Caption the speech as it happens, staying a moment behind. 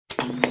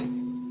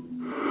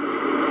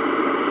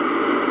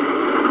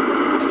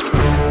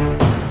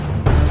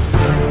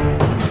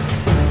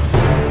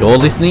You're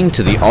listening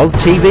to the Oz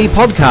TV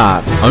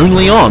podcast,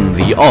 only on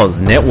the Oz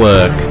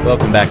Network.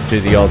 Welcome back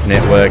to the Oz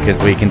Network as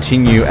we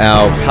continue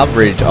our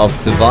coverage of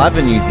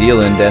Survivor New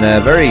Zealand, and a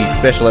very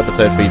special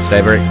episode for you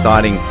today, very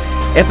exciting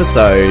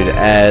episode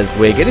as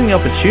we're getting the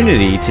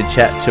opportunity to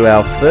chat to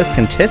our first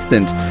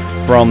contestant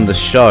from the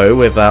show.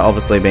 We've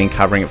obviously been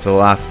covering it for the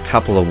last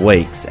couple of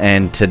weeks,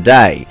 and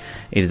today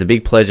it is a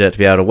big pleasure to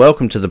be able to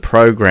welcome to the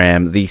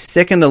program the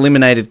second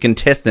eliminated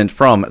contestant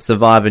from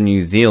Survivor New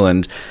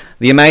Zealand,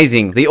 the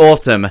amazing, the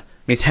awesome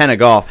Miss Hannah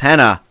Gough.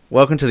 Hannah,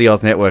 welcome to the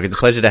Oz Network. It's a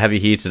pleasure to have you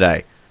here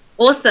today.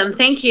 Awesome,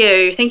 thank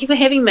you. Thank you for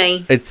having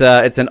me. It's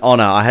an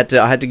honour. I had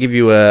to give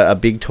you a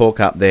big talk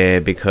up there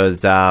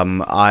because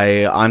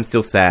I'm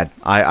still sad.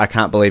 I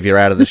can't believe you're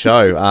out of the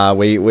show.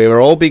 We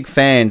were all big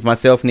fans,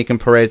 myself, Nick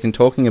and Perez, in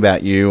talking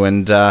about you,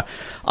 and I'm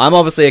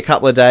obviously a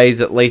couple of days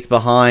at least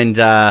behind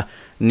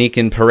Nick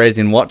and Perez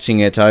in watching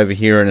it over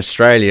here in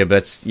Australia,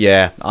 but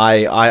yeah,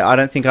 I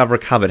don't think I've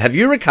recovered. Have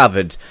you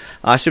recovered?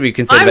 I should be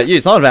concerned about you.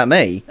 It's not about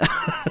me.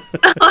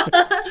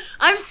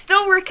 I'm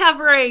still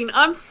recovering.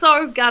 I'm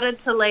so gutted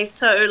to leave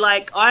too.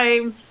 Like,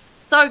 I'm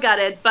so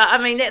gutted, but I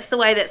mean, that's the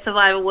way that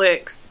Survivor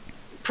works,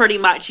 pretty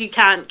much. You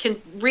can't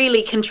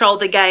really control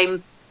the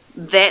game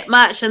that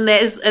much, and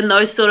there's in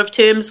those sort of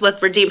terms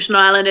with Redemption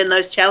Island and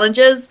those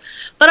challenges,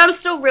 but I'm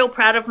still real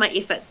proud of my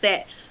efforts,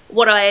 that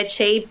what I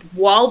achieved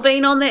while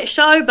being on that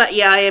show. But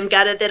yeah, I am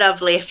gutted that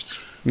I've left.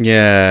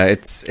 Yeah,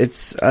 it's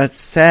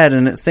sad,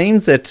 and it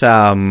seems that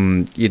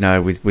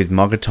with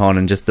Mogaton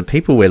and just the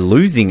people we're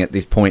losing at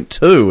this point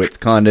too. It's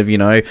kind of,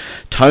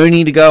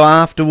 Tony to go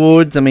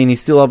afterwards. I mean,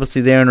 he's still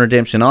obviously there in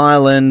Redemption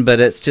Island,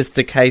 but it's just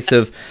a case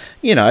of,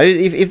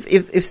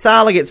 if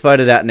Sala gets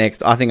voted out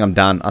next, I think I'm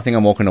done. I think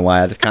I'm walking away.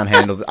 I just can't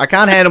handle. I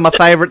can't handle my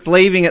favourites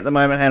leaving at the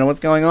moment. Hannah, what's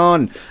going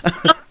on?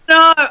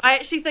 No, I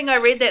actually think I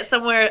read that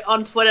somewhere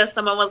on Twitter.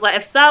 Someone was like,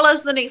 if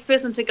Sala's the next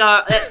person to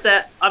go, that's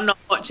it. I'm not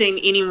watching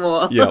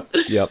anymore.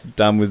 Yep.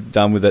 Done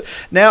with it.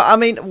 Now, I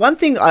mean, one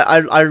thing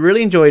I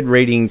really enjoyed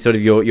reading sort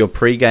of your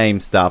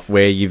pre-game stuff,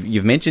 where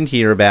you've mentioned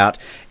here about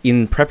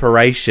in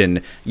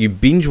preparation, you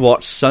binge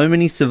watched so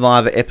many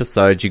Survivor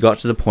episodes, you got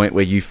to the point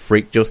where you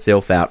freaked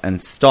yourself out and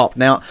stopped.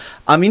 Now,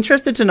 I'm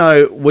interested to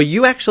know, were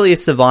you actually a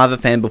Survivor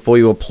fan before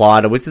you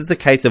applied, or was this a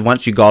case of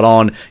once you got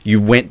on,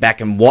 you went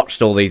back and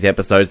watched all these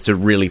episodes to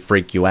really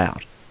freak you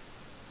out?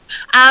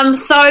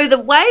 So the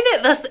way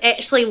that this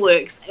actually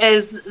works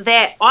is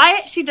that I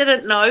actually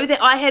didn't know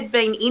that I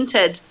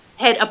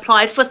had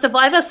applied for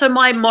Survivor. So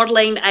my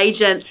modelling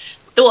agent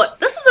thought,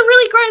 this is a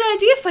really great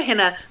idea for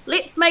Hannah.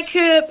 Let's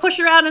push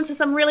her out into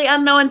some really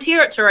unknown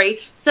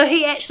territory. So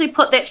he actually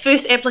put that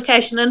first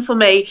application in for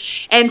me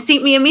and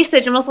sent me a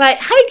message and was like,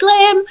 hey,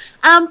 Glam,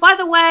 by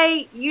the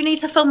way, you need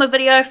to film a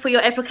video for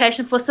your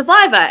application for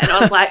Survivor. And I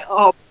was like,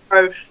 oh,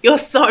 bro, you're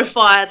so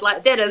fired.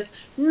 Like, that is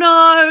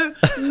no.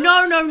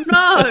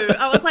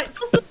 I was like,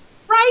 this is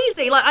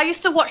crazy. Like, I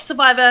used to watch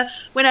Survivor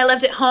when I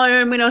lived at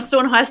home, when I was still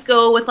in high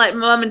school with like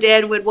my mum and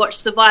dad, would watch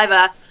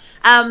Survivor.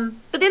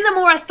 But then the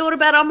more I thought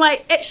about it, I'm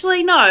like,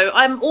 actually, no,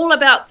 I'm all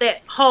about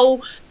that whole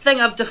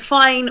thing of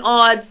defying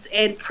odds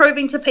and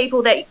proving to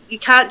people that you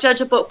can't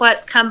judge a book by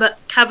its cover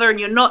and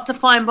you're not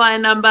defined by a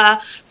number.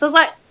 So I was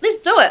like, let's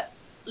do it.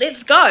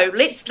 Let's go.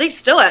 Let's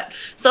do it.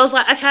 So I was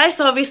like, okay,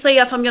 so obviously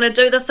if I'm going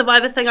to do the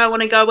Survivor thing, I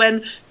want to go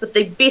in with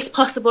the best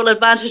possible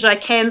advantage I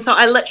can. So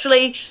I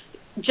literally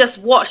just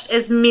watched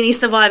as many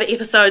Survivor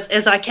episodes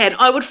as I can.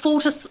 I would fall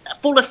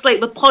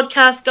asleep with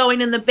podcasts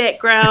going in the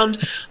background.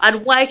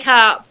 I'd wake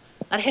up.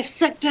 I'd have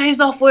sick days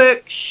off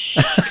work,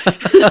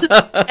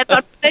 and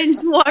I'd binge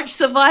watch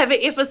Survivor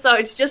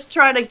episodes, just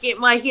trying to get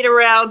my head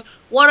around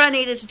what I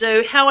needed to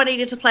do, how I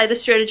needed to play the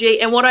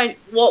strategy, and what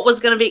was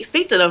going to be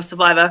expected of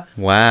Survivor.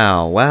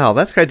 Wow,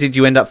 that's great. Did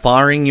you end up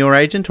firing your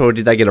agent, or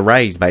did they get a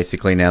raise,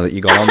 basically, now that you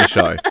got on the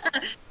show?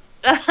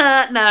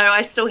 No,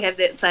 I still have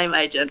that same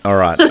agent. All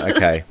right,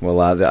 okay.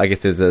 Well, I guess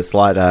there's a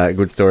slight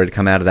good story to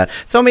come out of that.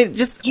 So, I mean,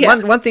 just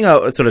one thing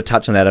I'll sort of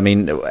touch on that. I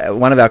mean,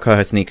 one of our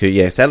co-hosts, Nick,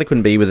 who, sadly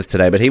couldn't be with us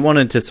today, but he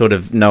wanted to sort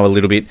of know a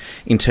little bit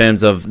in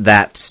terms of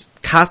that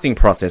casting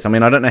process. I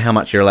mean, I don't know how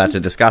much you're allowed to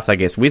discuss, I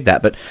guess, with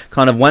that, but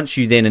kind of once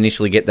you then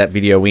initially get that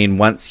video in,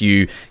 once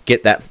you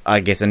get that,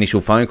 I guess,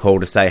 initial phone call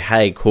to say,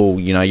 hey, cool,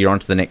 you're on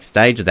to the next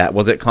stage of that,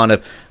 was it kind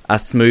of a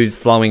smooth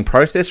flowing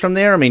process from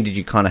there? I mean, did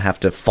you kind of have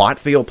to fight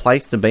for your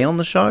place to be on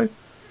the show?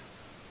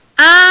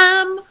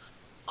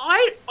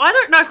 I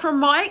don't know. From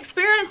my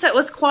experience, it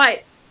was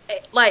quite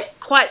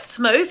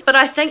smooth, but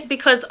I think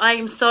because I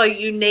am so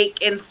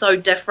unique and so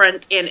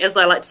different and, as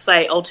I like to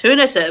say,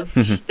 alternative,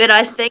 that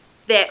I think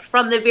that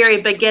from the very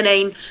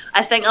beginning,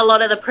 I think a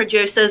lot of the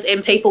producers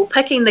and people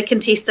picking the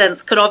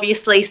contestants could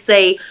obviously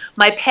see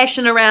my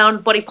passion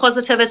around body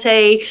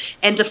positivity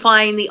and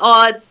defying the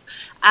odds,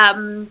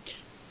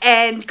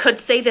 and could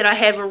see that I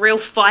have a real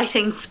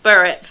fighting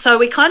spirit. So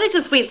we kind of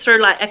just went through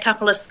like a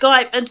couple of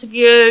Skype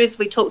interviews.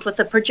 We talked with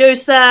the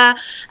producer,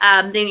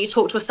 then you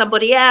talked with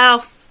somebody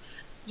else.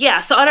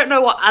 So I don't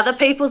know what other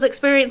people's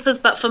experiences,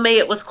 but for me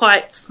it was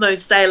quite smooth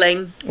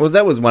sailing. Well,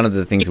 that was one of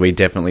the things we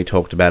definitely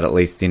talked about, at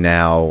least in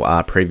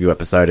our preview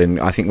episode, and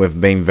I think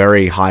we've been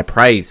very high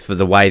praise for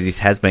the way this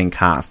has been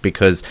cast,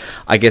 because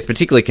I guess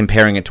particularly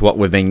comparing it to what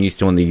we've been used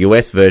to on the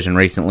US version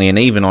recently, and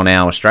even on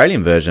our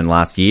Australian version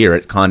last year,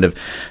 it kind of,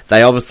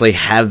 they obviously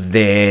have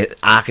their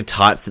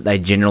archetypes that they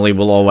generally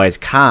will always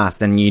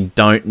cast, and you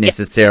don't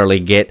necessarily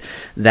get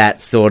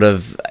that sort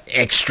of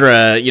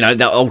extra,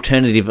 the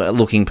alternative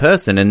looking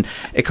person, and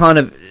it kind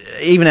of,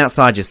 even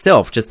outside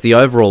yourself, just the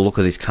overall look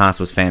of this cast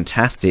was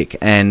fantastic.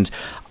 And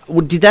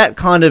did that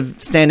kind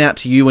of stand out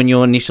to you when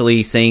you're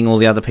initially seeing all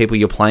the other people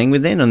you're playing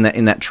with then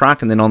in that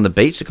truck and then on the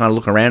beach, to kind of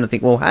look around and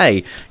think, well,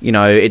 hey,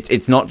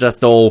 it's not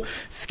just all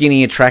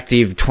skinny,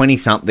 attractive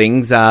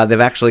 20-somethings.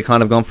 They've actually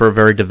kind of gone for a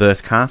very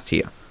diverse cast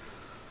here.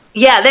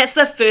 Yeah, that's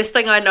the first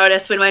thing I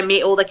noticed when I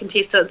met all the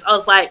contestants. I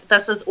was like,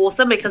 this is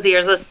awesome, because there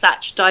is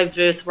such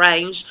diverse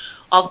range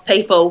of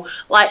people.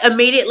 Like,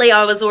 immediately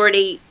I was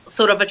already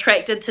sort of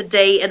attracted to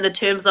Dee in the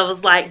terms of,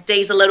 was like,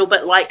 Dee's a little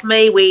bit like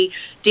me. We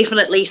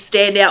definitely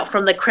stand out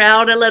from the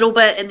crowd a little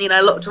bit. And then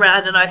I looked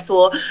around and I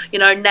saw,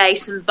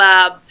 Nate and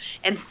Barb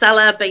and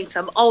Sulla being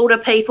some older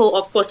people.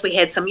 Of course, we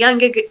had some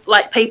younger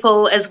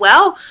people as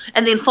well.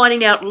 And then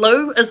finding out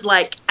Lou is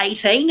like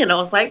 18, and I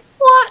was like,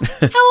 what?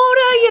 How old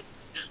are you?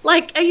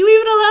 Like, are you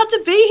even allowed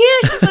to be here?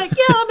 She's like,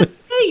 yeah,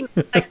 I'm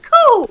 18. Like,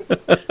 cool.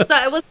 So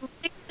it was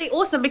really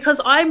awesome, because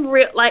I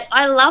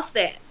love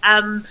that.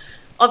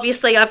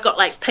 Obviously, I've got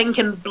like pink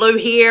and blue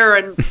hair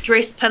and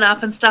dress pin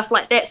up and stuff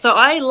like that. So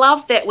I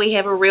love that we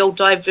have a real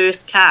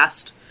diverse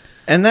cast.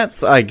 And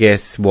that's, I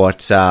guess,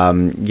 what,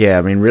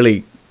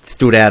 really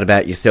stood out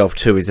about yourself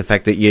too, is the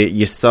fact that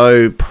you're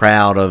so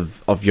proud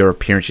of your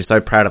appearance, you're so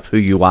proud of who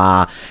you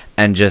are,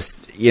 and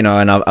just,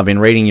 and I've been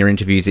reading your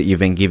interviews that you've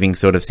been giving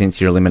sort of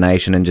since your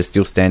elimination, and just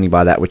still standing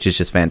by that, which is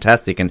just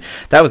fantastic. And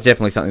that was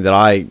definitely something that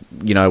I,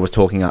 was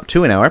talking up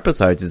to in our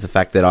episodes, is the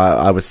fact that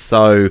I was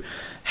so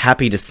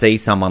happy to see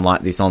someone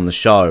like this on the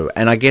show.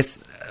 And I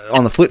guess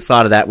on the flip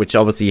side of that, which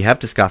obviously you have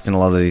discussed in a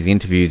lot of these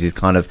interviews, is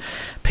kind of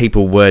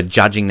people were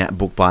judging that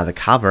book by the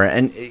cover.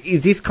 And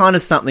is this kind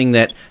of something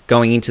that,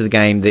 going into the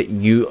game, that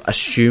you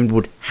assumed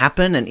would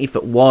happen? And if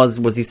it was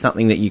this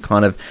something that you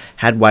kind of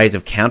had ways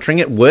of countering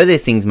it? Were there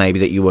things maybe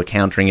that you were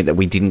countering it that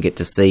we didn't get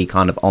to see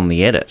kind of on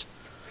the edit?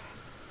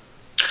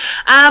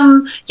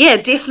 Yeah,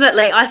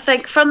 definitely. I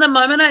think from the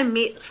moment I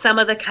met some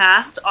of the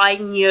cast, I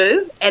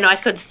knew, and I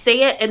could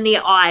see it in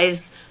their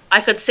eyes.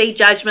 I could see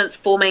judgments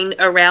forming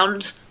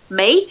around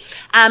me,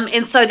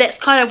 and so that's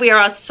kind of where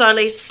I was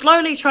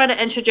slowly trying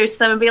to introduce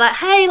them and be like,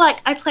 hey, like,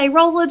 I play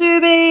roller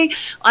derby,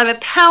 I'm a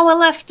power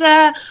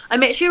lifter,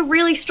 I'm actually a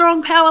really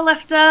strong power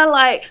lifter,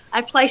 like,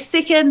 I play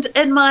second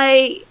in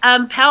my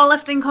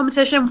powerlifting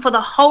competition for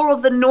the whole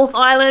of the North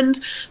Island.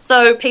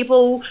 So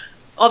people,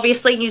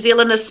 obviously New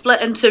Zealand is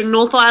split into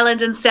North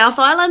Island and South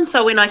Island,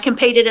 so when I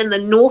competed in the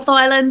North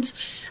Island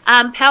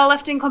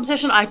powerlifting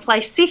competition, I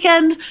placed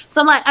second. So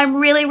I'm like, I'm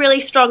really,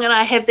 really strong, and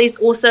I have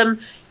these awesome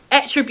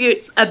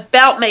attributes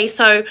about me.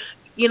 So,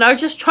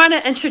 just trying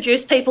to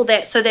introduce people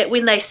that, so that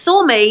when they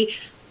saw me,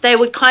 they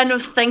would kind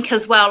of think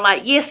as well,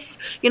 like, yes,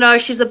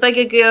 she's a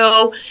bigger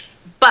girl,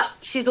 but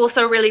she's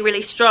also really,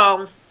 really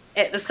strong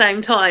at the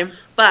same time.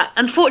 But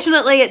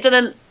unfortunately, it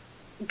didn't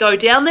go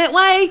down that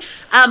way.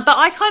 But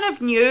I kind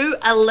of knew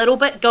a little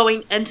bit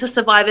going into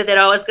Survivor that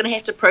I was going to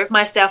have to prove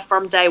myself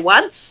from day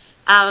one.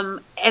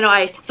 And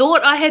I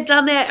thought I had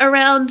done that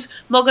around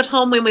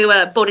Mogaton when we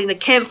were building the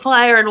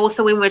campfire, and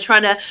also when we were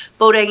trying to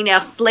building our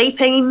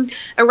sleeping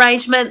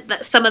arrangement,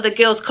 that some of the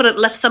girls couldn't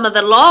lift some of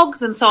the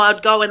logs, and so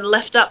I'd go and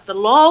lift up the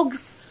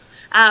logs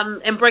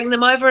and bring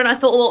them over. And I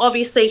thought, well,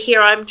 obviously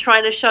here I'm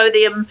trying to show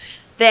them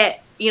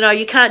that,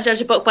 you can't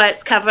judge a book by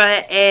its cover,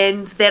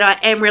 and that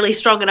I am really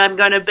strong, and I'm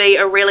going to be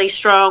a really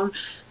strong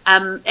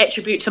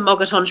attribute to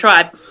Mogaton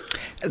tribe.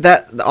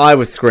 That I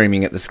was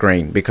screaming at the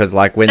screen, because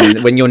like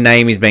when your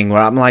name is being,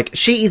 I'm like,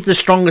 she is the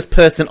strongest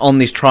person on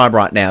this tribe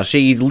right now.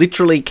 She is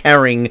literally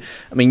carrying,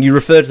 I mean, you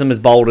refer to them as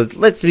boulders.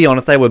 Let's be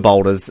honest, they were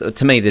boulders.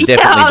 To me, they're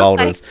definitely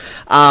boulders.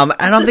 And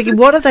I'm thinking,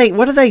 what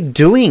are they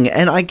doing?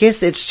 And I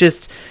guess it's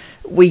just,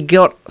 we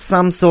got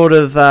some sort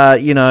of,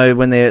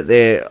 when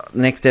they're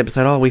next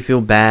episode, oh, we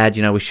feel bad,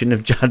 we shouldn't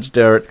have judged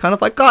her. It's kind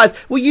of like, guys,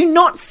 were you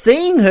not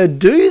seeing her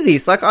do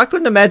this? Like, I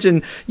couldn't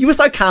imagine. You were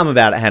so calm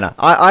about it, Hannah.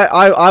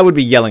 I would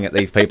be yelling at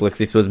these people if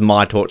this was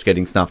my torch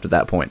getting snuffed at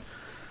that point.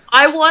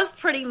 I was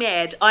pretty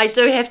mad. I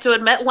do have to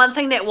admit, one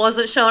thing that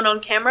wasn't shown on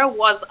camera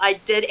was I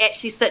did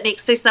actually sit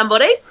next to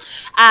somebody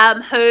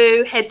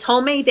who had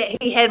told me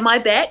that he had my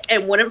back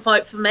and wouldn't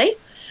vote for me.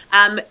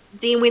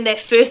 Then when that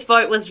first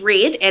vote was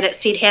read and it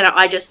said Hannah,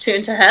 I just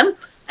turned to him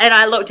and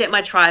I looked at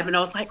my tribe and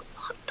I was like,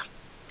 what the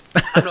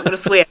I'm not going to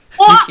swear.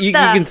 You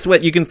can swear.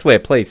 You can swear.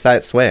 Please say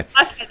it. Swear.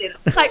 Okay,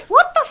 then. Like,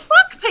 what the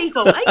fuck,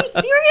 people? Are you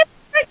serious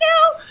right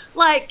now?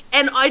 Like,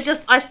 and I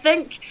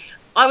think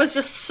I was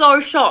just so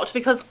shocked,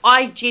 because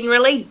I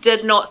generally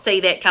did not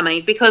see that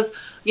coming,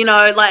 because,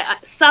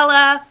 like,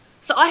 Sulla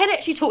So I had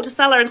actually talked to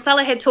Sulla, and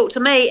Sulla had talked to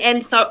me,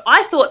 and so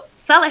I thought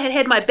Sulla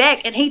had my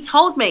back, and he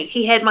told me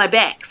he had my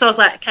back. So I was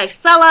like, okay,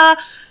 Sulla,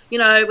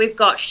 we've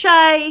got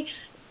Shay,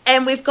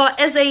 and we've got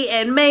Izzy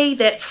and me,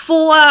 that's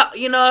 4,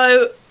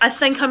 I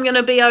think I'm going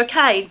to be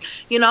okay,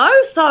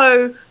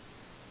 So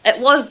it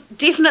was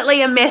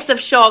definitely a massive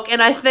shock,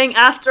 and I think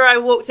after I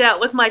walked out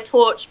with my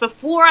torch,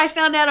 before I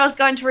found out I was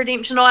going to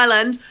Redemption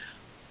Island,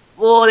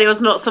 there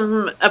was not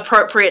some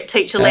appropriate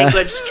teacher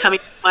language coming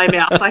out of my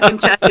mouth, I can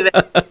tell you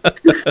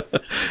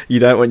that. You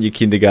don't want your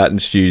kindergarten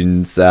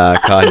students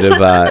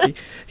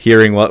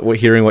hearing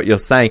what you're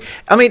saying.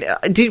 I mean,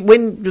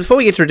 before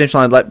we get to Redemption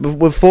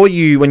Island,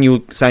 when you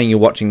were saying you're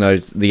watching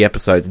the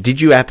episodes, did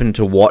you happen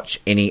to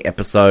watch any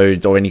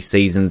episodes or any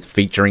seasons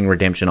featuring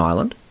Redemption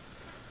Island?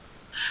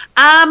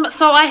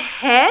 So I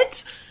had,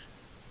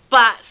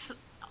 but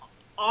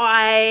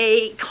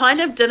I kind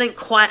of didn't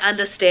quite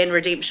understand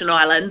Redemption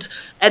Island,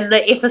 and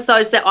the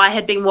episodes that I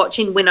had been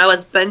watching when I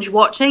was binge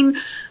watching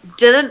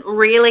didn't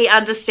really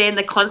understand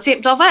the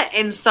concept of it,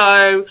 and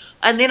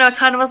then I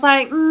kind of was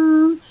like,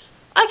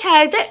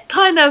 okay, that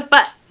kind of,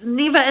 but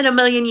never in a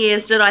million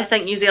years did I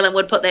think New Zealand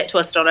would put that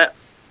twist on it.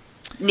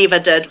 Never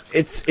did.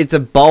 It's a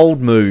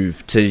bold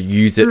move to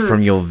use it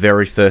from your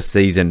very first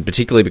season,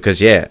 particularly because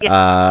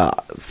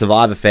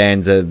Survivor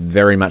fans are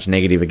very much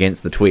negative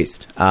against the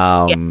twist.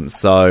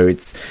 So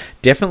it's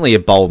definitely a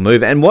bold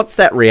move. And what's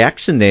that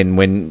reaction then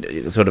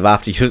when sort of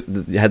after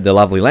you had the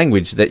lovely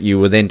language that you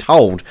were then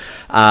told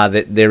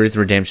that there is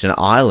Redemption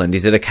Island?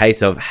 Is it a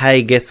case of,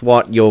 hey, guess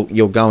what,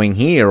 you're going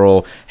here,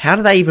 or how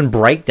do they even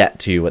break that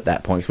to you at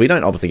that point? Because we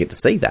don't obviously get to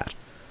see that.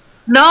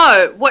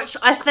 No, which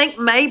I think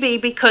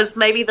because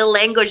the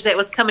language that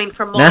was coming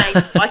from mine,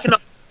 I cannot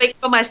speak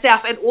for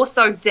myself, and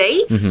also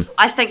Dee,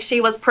 I think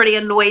she was pretty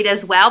annoyed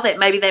as well that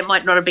maybe they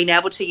might not have been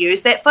able to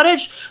use that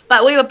footage,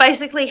 but we were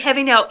basically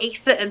having our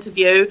exit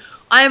interview.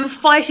 I am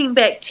fighting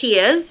back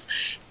tears,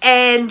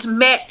 and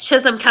Matt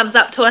Chisholm comes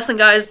up to us and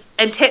goes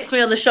and taps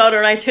me on the shoulder,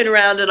 and I turn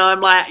around and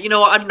I'm like, you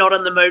know what, I'm not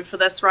in the mood for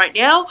this right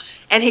now.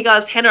 And he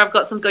goes, Hannah, I've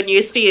got some good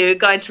news for you,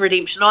 going to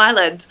Redemption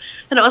Island.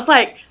 And I was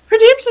like,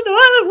 Redemption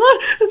Island,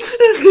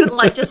 what?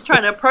 Like, just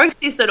trying to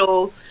process it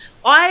all.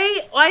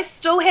 I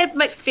still had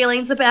mixed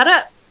feelings about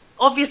it.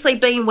 Obviously,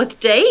 being with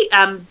Dee,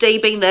 Dee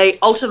being the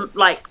ultimate,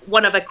 like,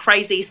 one of a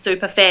crazy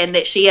super fan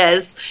that she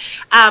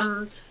is,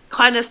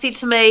 kind of said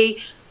to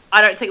me,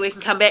 I don't think we can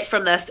come back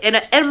from this.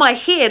 And in my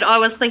head, I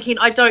was thinking,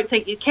 I don't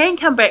think you can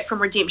come back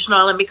from Redemption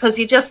Island because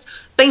you're just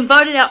being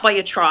voted out by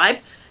your tribe.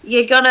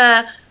 You're going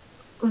to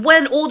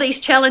win all these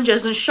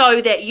challenges and show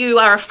that you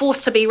are a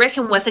force to be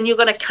reckoned with, and you're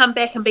going to come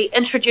back and be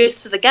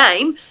introduced to the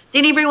game.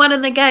 Then everyone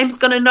in the game's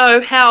going to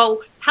know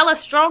how hella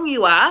strong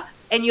you are,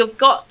 and you've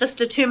got this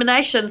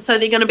determination, so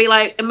they're going to be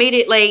like,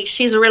 immediately,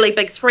 she's a really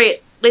big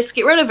threat, let's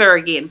get rid of her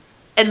again.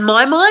 In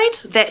my mind,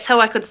 that's how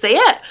I could see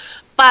it.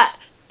 But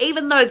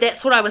even though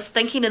that's what I was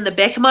thinking in the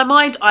back of my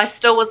mind, I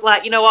still was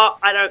like, you know what,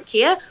 I don't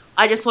care.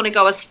 I just want to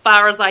go as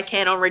far as I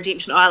can on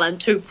Redemption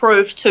Island to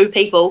prove to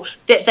people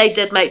that they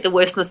did make the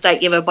worst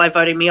mistake ever by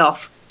voting me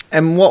off.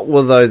 And what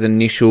were those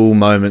initial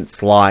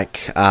moments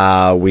like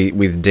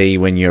with Dee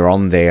when you're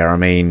on there? I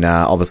mean,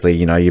 obviously,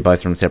 you're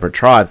both from separate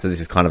tribes, so this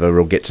is kind of a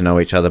real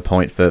get-to-know-each-other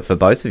point for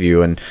both of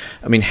you. And,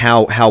 I mean,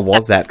 how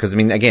was that? Because, I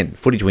mean, again,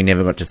 footage we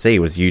never got to see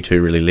was you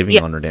two really living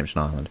on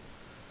Redemption Island.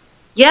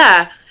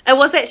 Yeah, it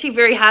was actually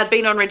very hard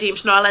being on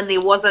Redemption Island.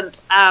 There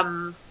wasn't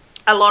a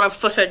lot of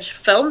footage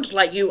filmed.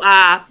 Like, you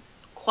are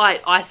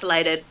quite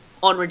isolated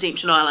on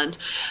Redemption Island.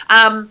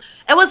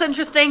 It was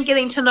interesting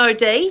getting to know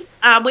Dee.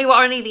 We were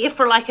only there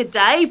for like a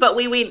day, but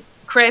we went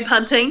crab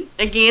hunting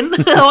again.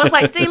 I was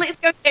like, Dee, let's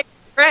go catch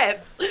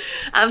crabs.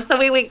 So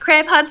we went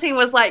crab hunting,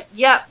 was like,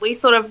 we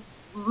sort of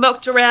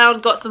milked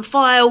around, got some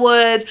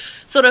firewood,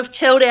 sort of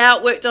chilled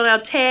out, worked on our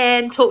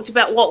tan, talked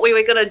about what we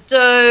were going to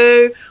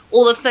do,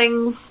 all the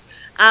things.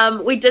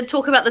 We did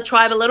talk about the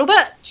tribe a little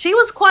bit. She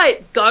was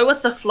quite go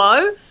with the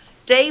flow.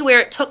 Dee, where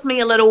it took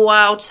me a little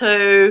while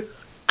to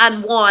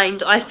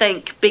unwind, I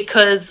think,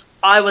 because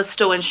I was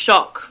still in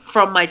shock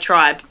from my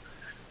tribe,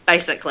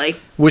 basically.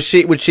 Would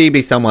she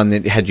be someone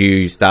that, had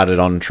you started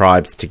on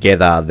tribes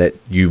together, that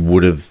you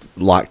would have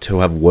liked to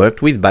have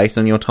worked with based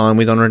on your time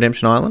with on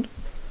Redemption Island?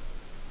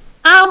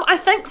 I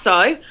think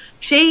so.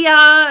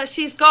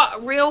 She's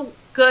got real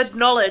good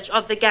knowledge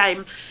of the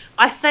game.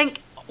 I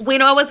think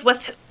when I was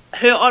with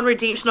her on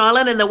Redemption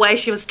Island and the way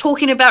she was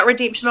talking about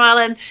Redemption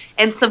Island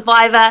and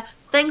Survivor,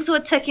 things were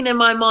ticking in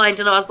my mind,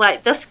 and I was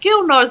like, this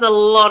girl knows a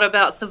lot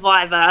about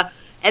Survivor.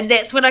 And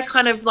that's when I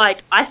kind of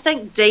like, I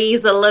think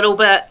Dee's a little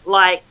bit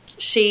like,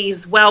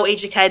 she's well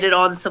educated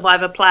on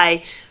Survivor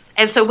play.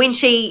 And so when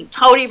she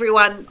told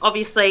everyone,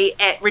 obviously,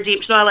 at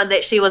Redemption Island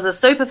that she was a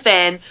super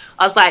fan,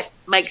 I was like,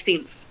 makes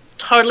sense.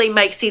 Totally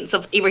makes sense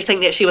of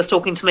everything that she was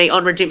talking to me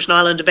on Redemption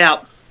Island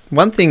about.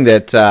 One thing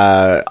that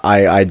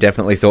I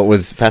definitely thought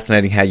was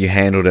fascinating how you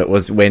handled it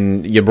was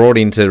when you're brought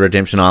into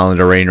Redemption Island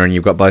Arena and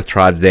you've got both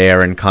tribes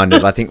there and kind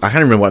of, I can't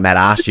remember what Matt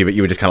asked you, but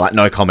you were just kind of like,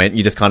 no comment.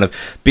 You just kind of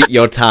bit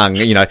your tongue,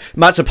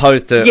 much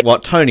opposed to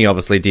what Tony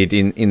obviously did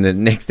in the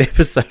next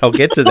episode. I'll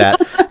get to that.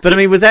 But I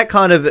mean, was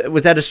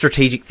that a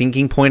strategic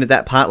thinking point at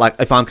that part? Like,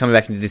 if I'm coming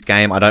back into this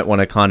game, I don't want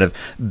to kind of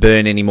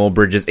burn any more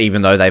bridges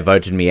even though they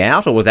voted me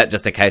out? Or was that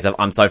just a case of,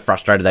 I'm so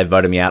frustrated they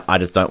voted me out, I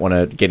just don't want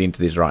to get into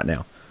this right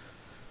now?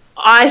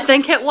 I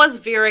think it was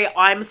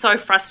I'm so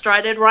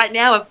frustrated right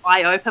now. If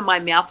I open my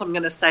mouth, I'm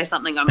going to say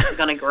something I'm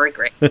going to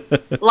regret.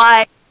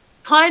 Like,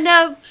 kind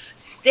of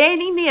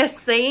standing there,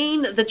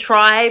 seeing the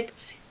tribe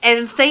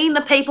and seeing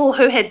the people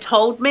who had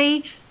told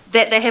me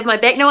that they have my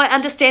back. Now, I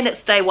understand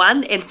it's day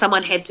one and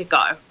someone had to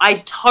go.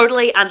 I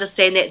totally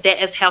understand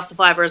that is how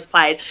Survivor is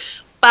played.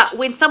 But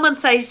when someone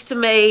says to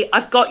me,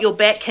 I've got your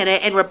back, Hannah,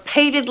 and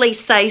repeatedly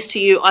says to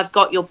you, I've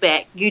got your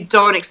back, you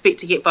don't expect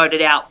to get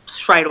voted out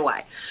straight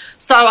away.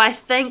 So I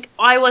think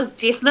I was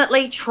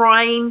definitely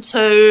trying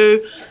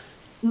to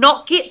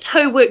not get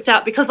too worked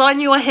up because I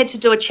knew I had to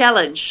do a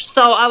challenge.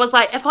 So I was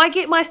like, if I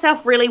get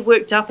myself really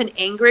worked up and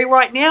angry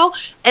right now,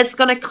 it's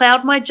going to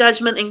cloud my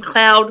judgment and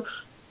cloud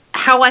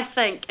how I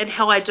think and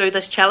how I do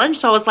this challenge.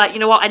 So I was like, you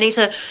know what, I need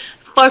to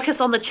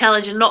focus on the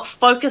challenge and not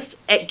focus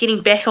at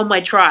getting back on my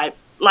tribe.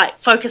 Like,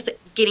 focus at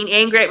getting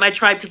angry at my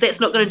tribe because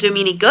that's not going to do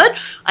me any good.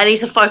 I need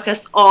to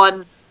focus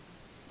on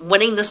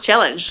winning this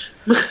challenge.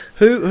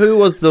 Who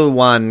was the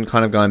one,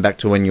 kind of going back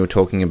to when you were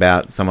talking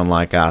about someone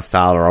like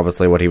Sala,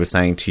 obviously what he was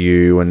saying to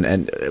you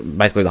and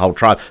basically the whole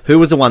tribe, who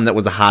was the one that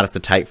was the hardest to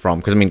take from?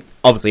 Because, I mean,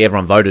 obviously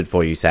everyone voted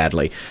for you,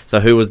 sadly. So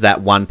who was that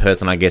one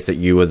person, I guess, that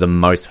you were the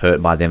most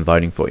hurt by them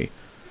voting for you?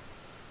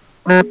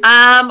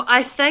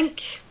 I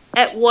think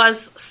it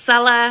was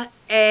Sala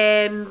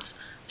and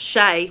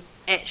Shay,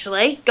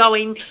 actually,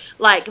 going,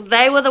 like,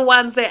 they were the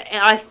ones that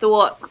I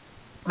thought,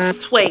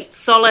 sweet,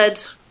 solid,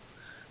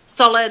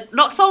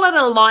 not solid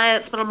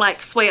alliance, but I'm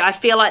like, sweet, I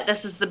feel like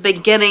this is the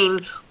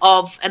beginning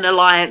of an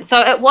alliance.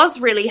 So it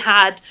was really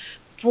hard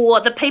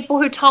for the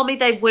people who told me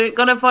they weren't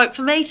going to vote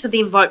for me to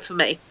then vote for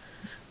me.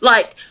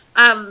 Like,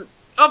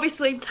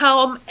 obviously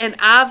Tom and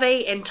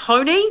Avi and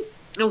Tony,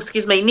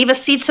 never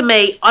said to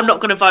me, I'm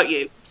not going to vote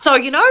you. So,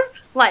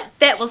 like,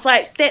 that was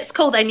like, that's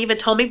cool, they never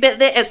told me,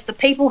 but it's the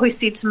people who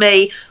said to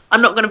me,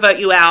 I'm not going to vote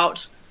you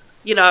out,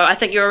 I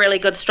think you're a really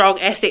good, strong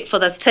asset for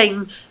this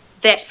team.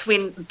 That's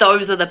when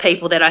those are the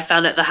people that I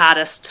found it the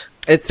hardest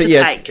to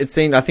take. It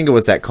seemed, I think it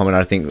was that comment.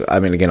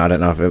 Again, I don't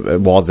know if it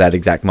was that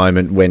exact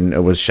moment when it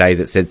was Shay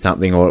that said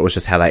something or it was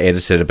just how they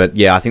edited it. But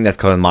yeah, I think that's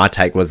kind of my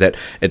take, was that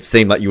it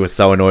seemed like you were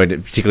so annoyed,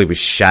 particularly with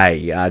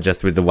Shay,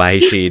 just with the way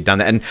she had done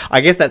that. And I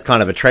guess that's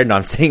kind of a trend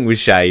I'm seeing with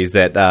Shay, is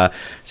that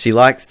she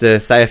likes to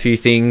say a few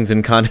things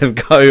and kind of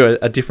go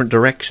a different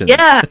direction.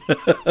 Yeah.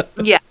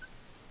 Yeah.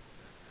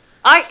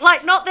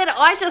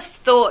 I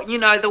just thought,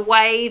 the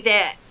way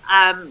that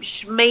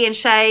me and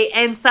Shay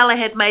and Sala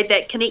had made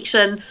that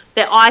connection,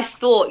 that I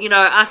thought,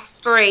 us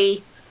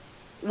three,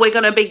 we're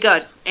going to be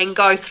good and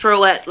go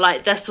through it.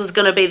 Like, this was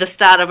going to be the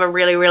start of a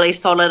really, really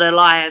solid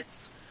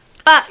alliance.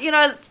 But,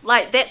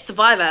 like, that's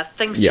Survivor.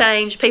 Things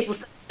change, people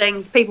say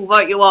things, people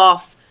vote you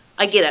off.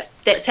 I get it.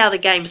 That's how the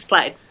game's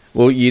played.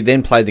 Well, you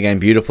then played the game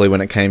beautifully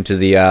when it came to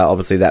the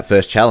obviously that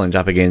first challenge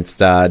up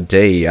against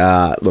D.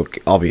 Look,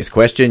 obvious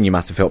question. You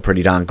must have felt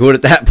pretty darn good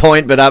at that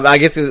point, but I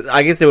guess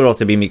there would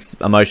also be mixed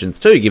emotions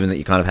too, given that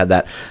you kind of had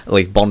that at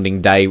least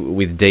bonding day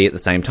with D at the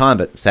same time.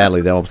 But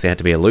sadly, there obviously had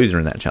to be a loser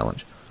in that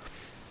challenge.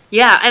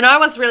 Yeah, and I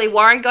was really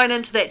worried going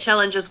into that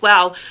challenge as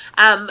well,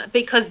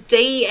 because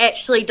Dee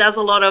actually does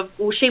a lot of,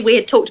 we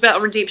had talked about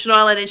on Redemption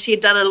Island, and she had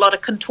done a lot of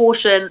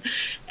contortion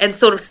and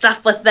sort of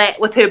stuff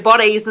with her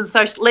bodies, and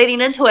so leading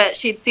into it,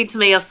 she'd said to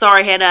me, oh,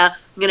 sorry, Hannah,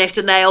 I'm going to have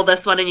to nail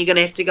this one and you're going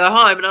to have to go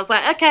home. And I was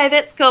like, okay,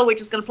 that's cool, we're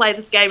just going to play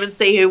this game and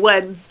see who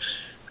wins.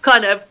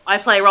 Kind of, I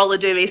play roller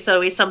derby, so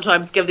we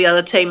sometimes give the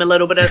other team a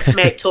little bit of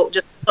smack talk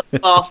just to put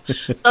them off.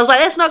 So I was like,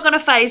 that's not going to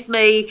faze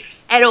me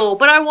at all.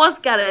 But I was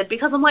gutted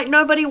because I'm like,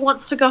 nobody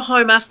wants to go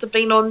home after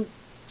being on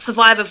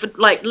Survivor for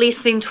like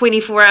less than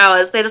 24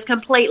 hours. That is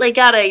completely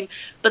gutting.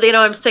 But then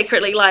I'm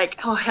secretly like,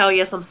 oh, hell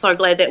yes, I'm so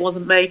glad that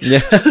wasn't me.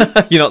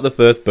 Yeah, you're not the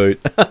first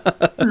boot.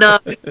 No,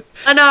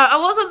 I know, I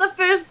wasn't the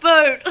first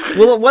boot.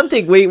 Well, one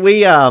thing, we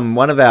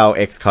one of our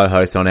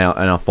ex-co-hosts on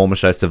our former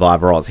show,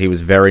 Survivor Oz, he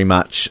was very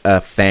much a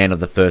fan of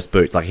the first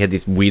boots. Like, he had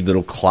this weird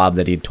little club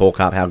that he'd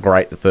talk up how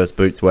great the first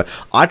boots were.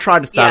 I tried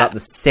to start up the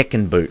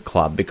second boot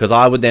club because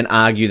I would then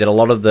argue that a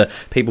lot of the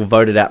people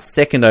voted out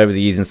second over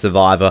the years in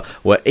Survivor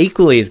were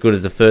equally as good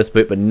as the first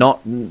boot, but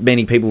not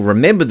many people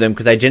remembered them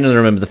because they generally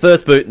remember the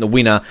first boot and the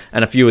winner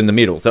and a few in the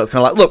middle. So it's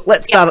kind of like, look,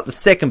 let's start up the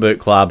second boot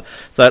club.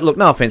 So, look,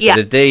 no offense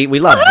to D, we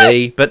love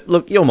D, but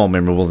look, you're more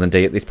memorable than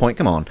D at this point.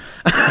 Come on.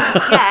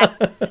 Yeah.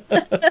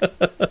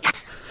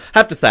 Yes.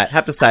 Have to say it.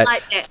 I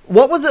like that.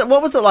 What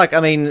was it like? I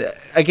mean,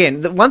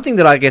 again, the one thing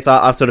that I guess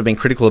I've sort of been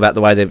critical about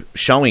the way they're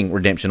showing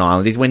Redemption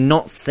Island is we're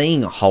not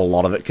seeing a whole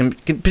lot of it,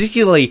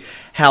 particularly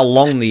how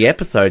long the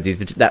episodes is.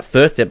 That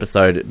first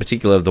episode, in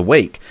particular of the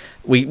week,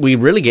 we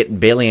really get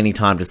barely any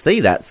time to see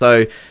that.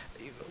 So,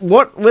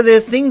 what were there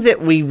things that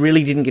we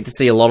really didn't get to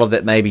see a lot of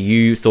that maybe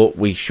you thought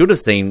we should have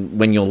seen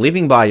when you're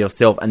living by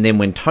yourself, and then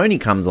when Tony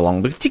comes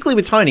along, but particularly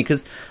with Tony,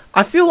 because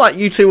I feel like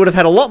you two would have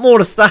had a lot more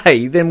to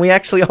say than we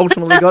actually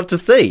ultimately got to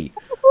see.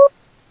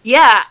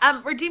 Yeah,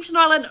 Redemption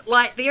Island,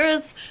 like, there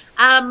is,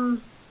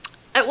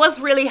 it was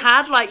really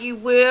hard, like, you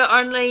were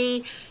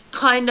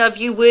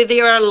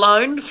there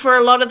alone for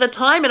a lot of the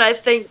time, and I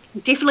think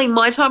definitely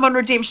my time on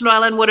Redemption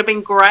Island would have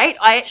been great.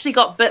 I actually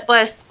got bit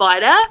by a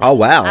spider. Oh,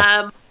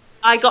 wow.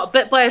 I got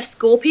bit by a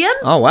scorpion.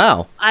 Oh,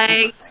 wow.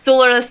 I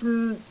saw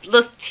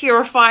this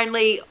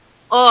terrifyingly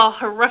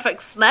horrific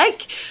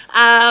snake,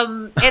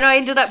 and I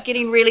ended up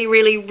getting really,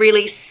 really,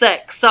 really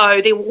sick.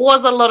 So there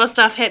was a lot of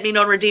stuff happening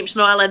on Redemption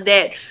Island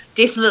that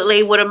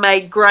definitely would have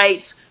made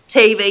great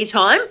TV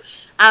time.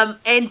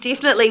 And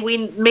definitely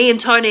when me and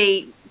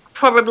Tony,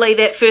 probably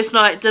that first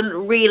night,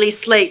 didn't really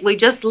sleep. We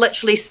just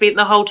literally spent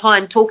the whole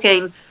time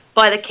talking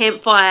by the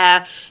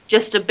campfire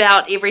just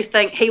about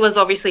everything. He was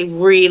obviously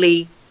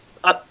really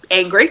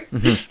angry,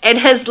 and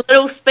his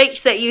little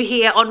speech that you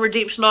hear on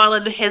Redemption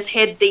Island has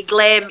had the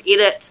glam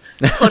edit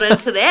put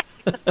into that.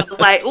 I was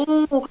like,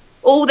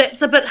 oh,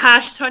 that's a bit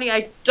harsh, Tony.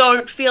 I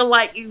don't feel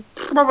like you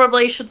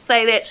probably should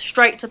say that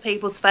straight to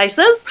people's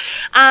faces.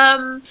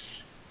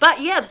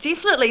 But yeah,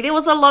 definitely there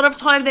was a lot of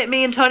time that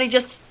me and Tony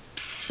just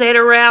sat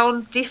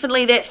around,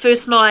 definitely that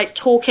first night,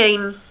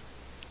 talking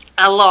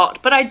a lot.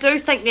 But I do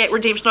think that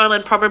Redemption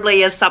Island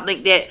probably is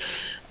something that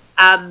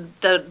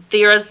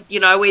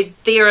we're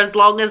there as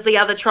long as the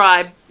other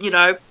tribe,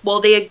 while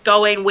they're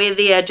going, we're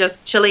there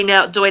just chilling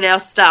out, doing our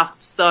stuff.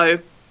 So,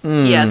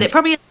 yeah, that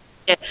probably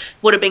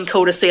would have been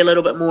cool to see a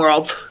little bit more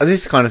of.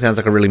 This kind of sounds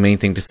like a really mean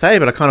thing to say,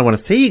 but I kind of want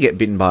to see you get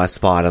bitten by a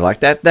spider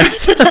like that.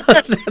 That's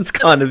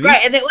kind of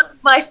great. And that was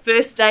my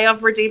first day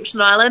of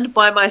Redemption Island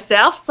by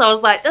myself, so I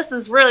was like, this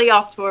is really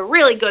off to a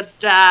really good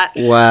start.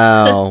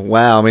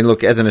 Wow. I mean,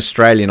 look, as an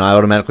Australian, I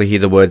automatically hear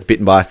the words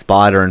bitten by a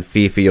spider and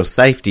fear for your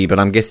safety, but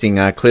I'm guessing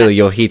clearly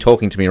you're here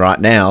talking to me right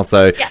now,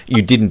 so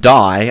you didn't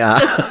die.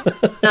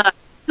 No.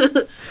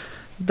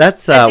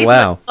 That's,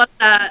 wow.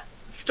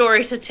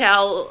 Story to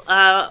tell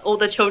all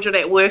the children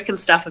at work and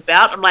stuff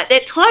about. I'm like,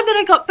 that time that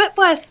I got bit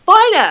by a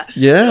spider.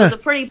 Yeah. It was a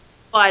pretty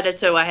spider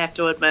too, I have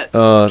to admit.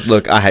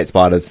 Look, I hate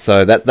spiders,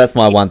 so that's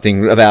my one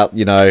thing about,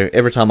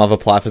 every time I've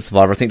applied for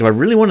Survivor, I think, do I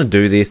really want to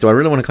do this? Do I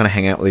really want to kind of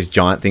hang out with these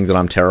giant things that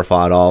I'm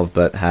terrified of?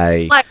 But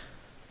hey.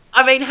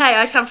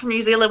 I come from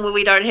New Zealand where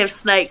we don't have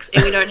snakes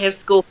and we don't have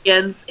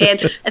scorpions,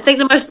 and I think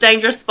the most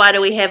dangerous spider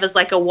we have is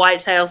like a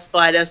whitetail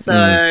spider,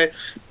 so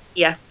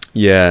yeah.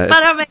 Yeah.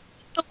 But I mean,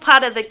 it's all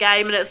part of the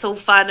game and it's all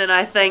fun, and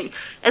I think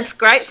it's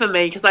great for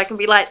me because I can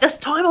be like, this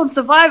time on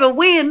Survivor,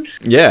 when?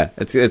 Yeah,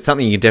 it's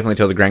something you can definitely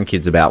tell the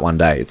grandkids about one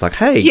day. It's like,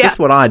 hey, guess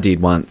what I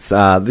did once? They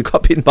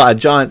got bitten by a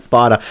giant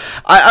spider.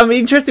 I'm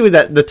interested with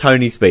the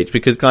Tony speech,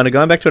 because kind of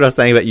going back to what I was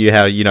saying about you,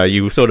 how,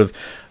 you were sort of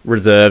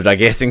reserved, I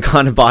guess, and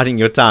kind of biting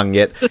your tongue,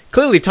 yet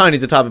clearly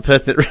Tony's the type of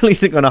person that really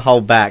isn't going to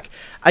hold back.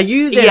 Are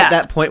you there at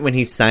that point when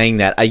he's saying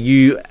that? Are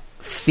you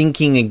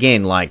thinking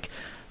again, like,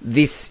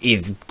 this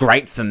is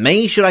great for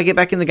me, should I get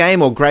back in the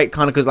game, or great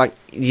kind of because, like,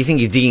 do you think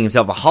he's digging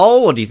himself a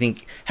hole, or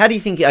how do you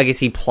think, I guess,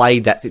 he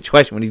played that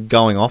situation when he's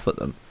going off at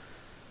them?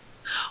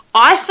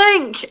 I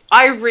think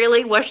I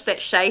really wish that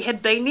Shay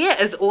had been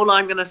there, is all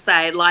I'm going to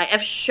say. Like,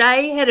 if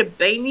Shay had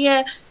been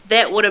there,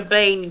 that would have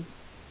been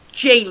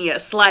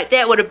genius. Like,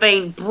 that would have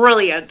been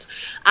brilliant.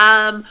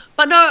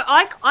 But no,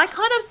 I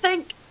kind of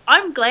think,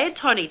 I'm glad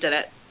Tony did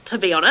it, to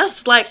be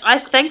honest. Like, I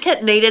think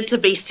it needed to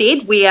be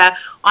said, where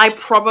I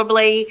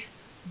probably...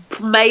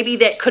 maybe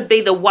that could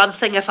be the one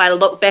thing, if I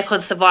look back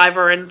on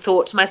Survivor and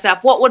thought to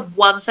myself, what would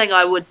one thing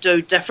I would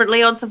do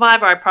differently on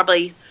Survivor? I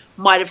probably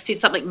might have said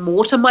something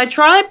more to my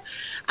tribe.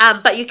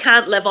 But you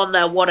can't live on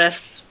the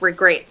what-ifs,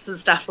 regrets and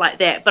stuff like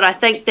that. But I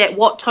think that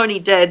what Tony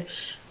did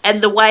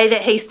and the way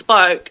that he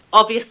spoke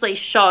obviously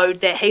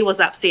showed that he was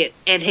upset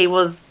and he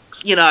was,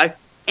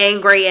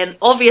 angry. And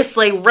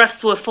obviously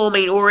rifts were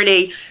forming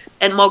already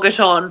in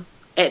Mogaton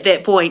at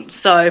that point.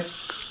 So...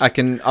 I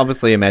can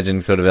obviously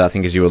imagine, sort of, I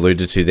think as you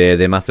alluded to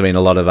there must have been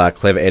a lot of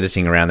clever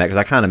editing around that, because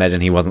I can't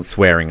imagine he wasn't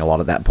swearing a lot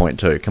at that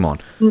point too. Come on.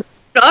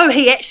 No,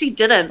 he actually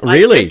didn't.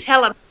 Really? I did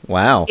tell him.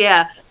 Wow.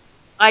 Yeah,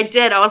 I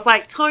did. I was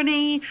like,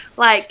 Tony,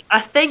 like, I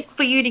think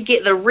for you to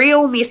get the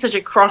real message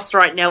across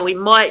right now, we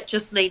might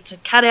just need to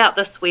cut out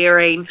the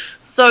swearing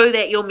so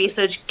that your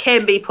message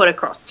can be put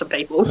across to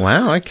people.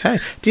 Wow, okay.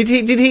 Did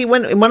he,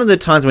 when one of the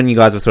times when you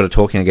guys were sort of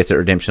talking, I guess, at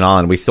Redemption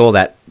Island, we saw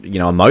that,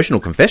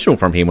 emotional confessional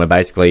from him where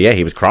basically,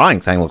 he was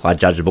crying, saying, look, I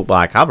judged a book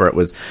by a cover. It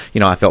was,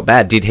 I felt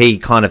bad. Did he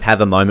kind of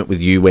have a moment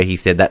with you where he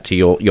said that to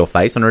your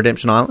face on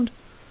Redemption Island?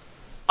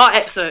 Oh,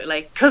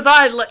 absolutely. Because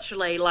I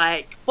literally,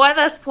 like, by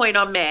this point,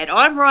 I'm mad.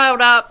 I'm riled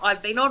up.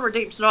 I've been on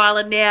Redemption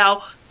Island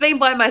now, been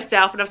by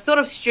myself, and I've sort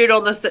of stewed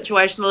on this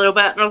situation a little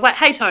bit. And I was like,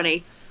 hey,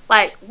 Tony,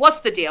 like, what's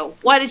the deal?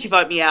 Why did you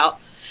vote me out?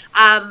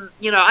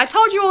 I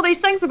told you all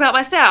these things about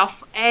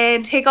myself.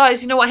 And he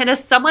goes, you know what, Hannah?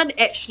 Someone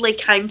actually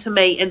came to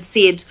me and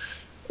said,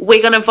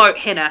 we're going to vote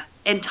Hannah.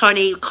 And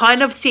Tony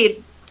kind of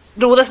said,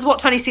 no, this is what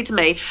Tony said to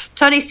me.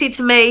 Tony said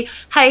to me,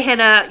 hey,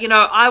 Hannah,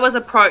 I was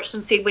approached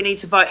and said we need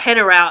to vote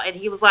Hannah out. And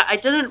he was like, I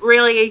didn't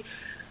really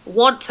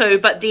want to,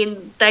 but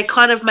then they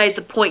kind of made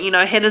the point,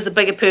 Hannah's a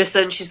bigger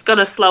person. She's going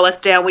to slow us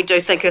down. We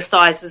do think her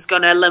size is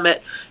going to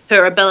limit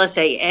her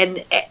ability. And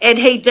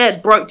he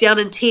did, broke down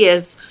in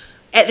tears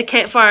at the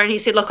campfire, and he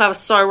said, look, I was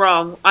so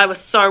wrong,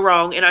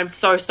 and I'm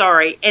so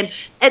sorry. And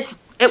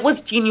it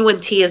was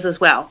genuine tears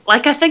as well.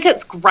 Like, I think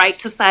it's great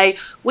to say,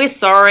 we're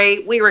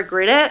sorry, we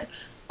regret it,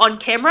 on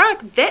camera.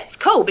 That's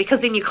cool,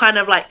 because then you're kind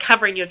of like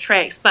covering your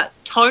tracks. But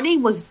Tony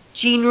was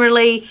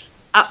genuinely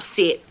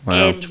upset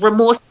and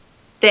remorseful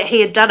that he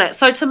had done it.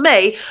 So to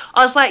me,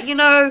 I was like,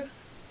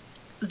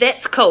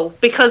 that's cool,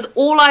 because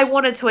all I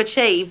wanted to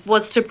achieve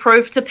was to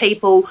prove to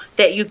people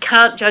that you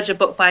can't judge a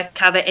book by a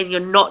cover and you're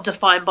not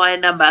defined by a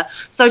number.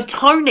 So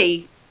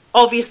Tony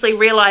obviously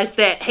realised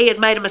that he had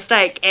made a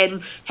mistake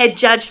and had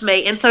judged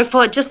me. And so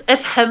for just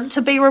him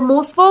to be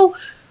remorseful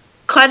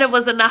kind of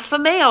was enough for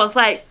me. I was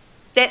like,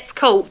 that's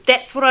cool.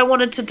 That's what I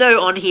wanted to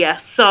do on here.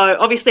 So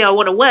obviously I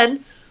want to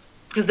win,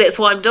 because that's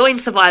why I'm doing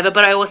Survivor,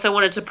 but I also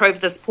wanted to prove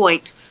this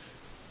point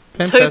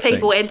to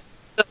people. And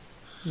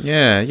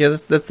yeah,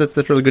 that's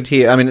really good to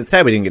hear. I mean, it's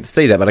sad we didn't get to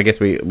see that, but I guess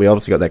we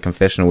obviously got that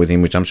confessional with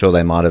him, which I'm sure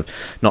they might have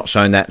not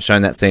shown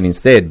that scene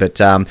instead.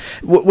 But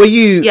were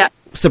you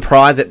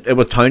surprised that it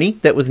was Tony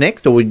that was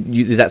next, or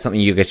is that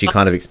something you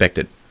kind of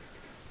expected?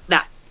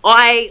 No.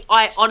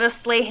 I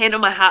honestly, hand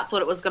on my heart,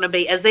 thought it was going to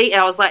be Izzy.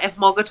 I was like, if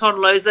Mogaton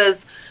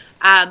loses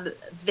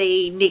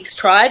the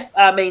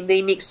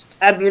next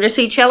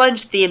immunity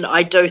challenge, then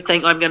I do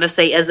think I'm going to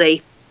see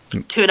Izzy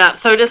turn up.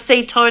 So to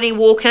see Tony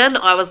walk in,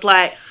 I was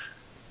like,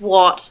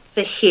 what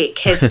the heck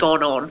has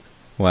gone on?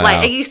 Wow. Like,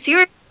 are you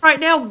serious right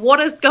now? What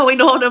is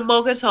going on in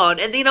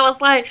Mogaton? And then I was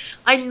like,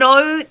 I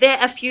know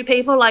that a few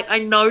people, like I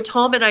know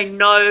Tom and I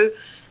know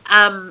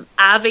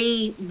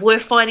Avi were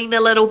finding it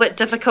a little bit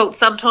difficult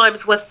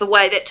sometimes with the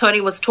way that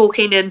Tony was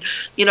talking, and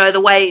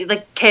the way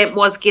the camp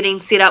was getting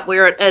set up,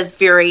 where it is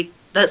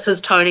this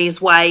is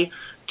Tony's way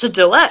to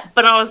do it.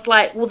 But I was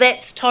like, well,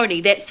 that's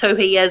Tony, that's who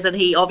he is, and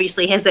he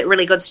obviously has that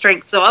really good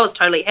strength. So I was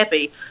totally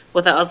happy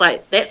with it. I was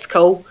like, that's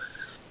cool.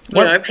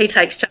 He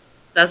takes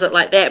does it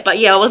like that. But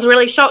yeah, I was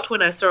really shocked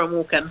when I saw him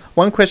walk in.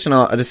 One question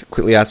I just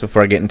quickly ask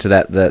before I get into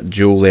the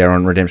duel there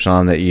on Redemption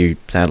Island that you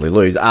sadly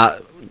lose.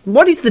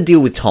 What is the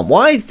deal with Tom?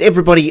 Why is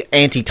everybody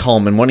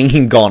anti-Tom and wanting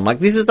him gone? Like,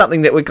 this is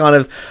something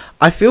that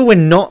I feel we're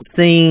not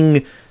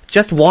seeing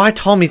just why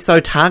Tom is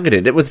so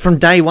targeted. It was from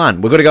day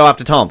one. We've got to go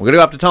after Tom.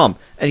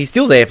 And he's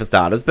still there for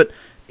starters. But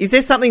is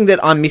there something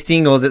that I'm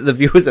missing, or that the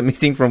viewers are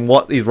missing, from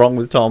what is wrong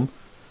with Tom?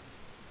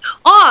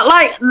 Oh,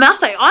 like,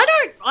 nothing.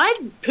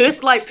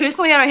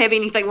 Personally, I don't have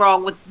anything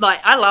wrong with,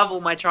 I love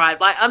all my tribe.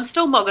 Like, I'm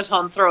still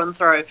Mogaton through and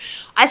through.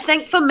 I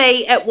think for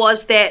me, it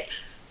was that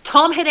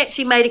Tom had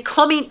actually made a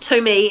comment to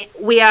me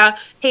where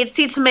he had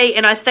said to me,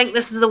 and I think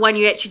this is the one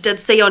you actually did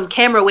see on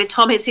camera, where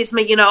Tom had said to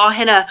me, oh,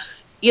 Hannah,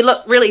 you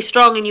look really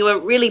strong and you were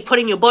really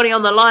putting your body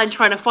on the line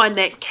trying to find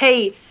that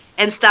key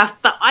and stuff.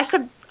 But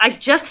I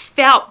just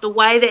felt the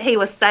way that he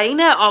was saying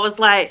it, I was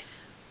like,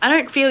 I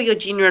don't feel you're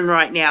genuine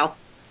right now.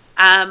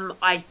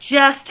 I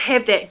just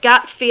have that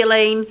gut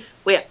feeling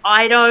where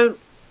I don't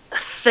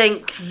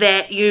think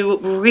that you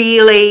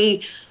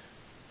really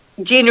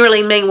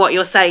genuinely mean what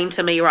you're saying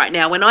to me right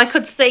now. When I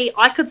could see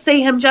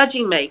him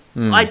judging me.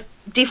 I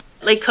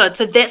definitely could.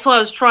 So that's why I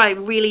was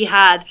trying really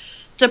hard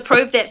to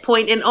prove that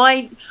point. And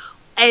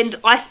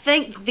I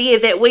think there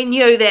that we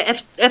knew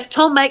that if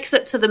Tom makes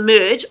it to the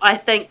merge, I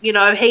think,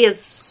 he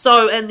is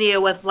so in there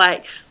with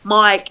like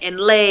Mike and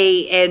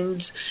Lee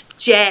and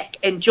Jack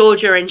and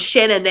Georgia and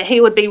Shannon that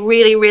he would be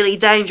really, really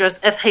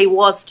dangerous if he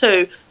was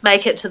to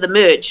make it to the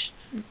merge,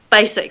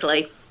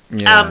 basically.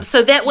 Yeah.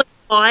 So that was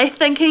my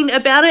thinking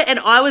about it, and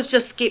I was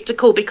just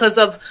skeptical because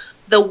of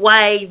the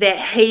way that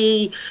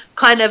he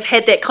kind of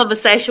had that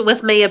conversation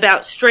with me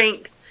about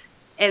strength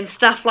and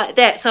stuff like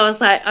that. So I was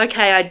like,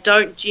 okay, I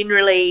don't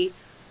generally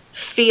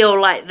feel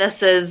like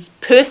this is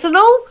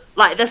personal.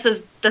 Like, this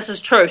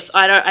is truth.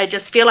 I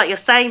just feel like you're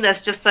saying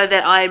this just so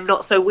that I'm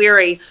not so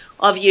wary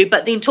of you.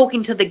 But then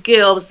talking to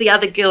the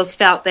other girls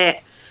felt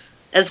that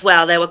as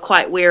well. They were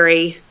quite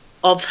wary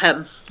of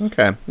him.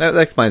 Okay, that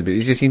explains a bit.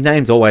 It's just his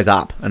name's always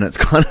up, and it's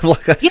kind of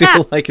like, I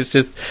feel like it's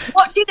just...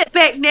 Watching it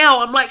back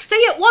now, I'm like, see,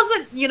 it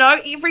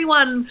wasn't,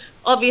 everyone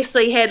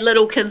obviously had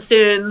little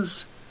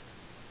concerns.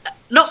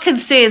 Not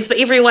concerns, but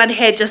everyone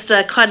had just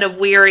a kind of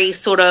wary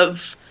sort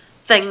of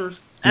thing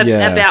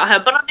about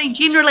her. But I mean,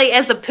 generally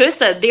as a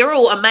person, they're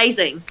all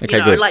amazing. Okay,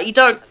 good. Like, you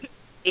don't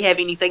have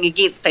anything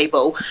against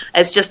people.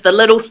 It's just the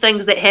little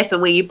things that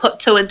happen where you put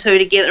two and two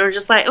together and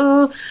just like,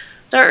 oh,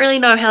 don't really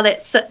know how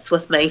that sits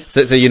with me.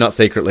 So you're not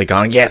secretly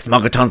going, yes,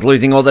 Mogaton's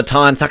losing all the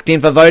time, sucked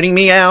in for voting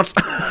me out.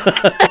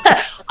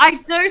 I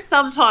do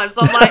sometimes.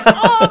 I'm like,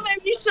 oh,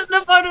 maybe you shouldn't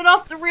have voted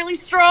off the really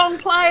strong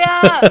player.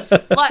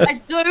 Like,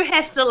 I do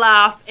have to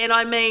laugh. And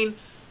I mean,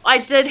 I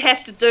did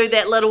have to do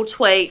that little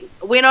tweet.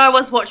 When I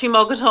was watching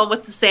Mogaton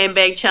with the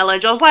sandbag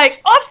challenge, I was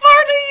like, if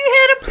only you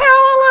had a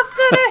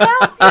powerlifter to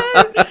help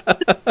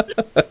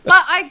you.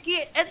 But I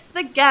get, it's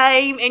the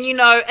game. And, you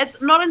know, it's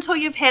not until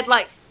you've had,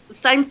 like,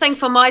 same thing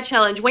for my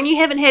challenge. When you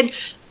haven't had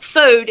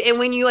food and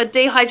when you are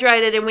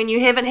dehydrated and when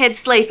you haven't had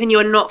sleep and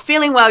you're not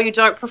feeling well, you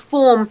don't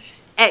perform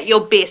at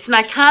your best. And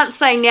I can't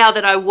say now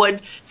that I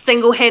would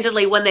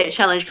single-handedly win that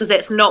challenge because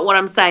that's not what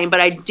I'm saying, but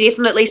I'm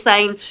definitely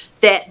saying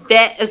that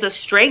that is a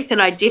strength,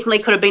 and I definitely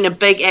could have been a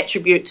big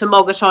attribute to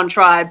Mogaton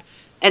Tribe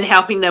in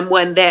helping them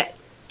win that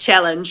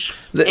challenge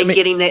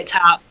getting that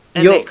tarp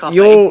and that coffee.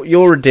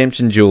 Your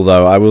redemption duel,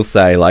 though, I will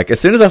say, like, as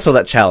soon as I saw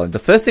that challenge, the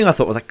first thing I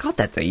thought was like, God,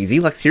 that's easy.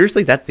 Like,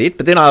 seriously, that's it?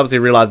 But then I obviously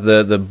realised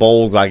the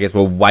balls, I guess,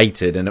 were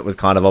weighted, and it was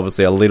kind of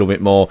obviously a little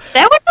bit more...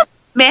 That was just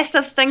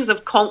massive things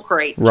of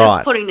concrete. Right.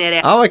 Just putting that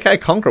out. Oh, okay,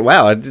 concrete.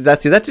 Wow,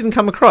 that didn't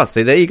come across.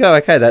 See, there you go.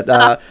 Okay,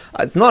 that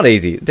it's not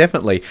easy,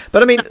 definitely.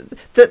 But I mean,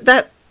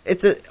 that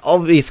it's an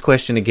obvious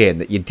question again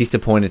that you're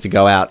disappointed to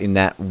go out in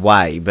that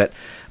way. But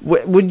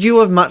would you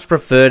have much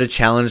preferred a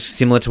challenge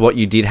similar to what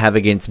you did have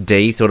against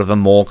D, sort of a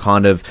more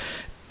kind of...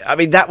 I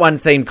mean, that one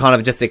seemed kind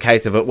of just a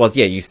case of it was,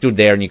 yeah, you stood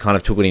there and you kind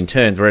of took it in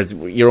turns, whereas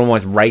you're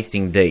almost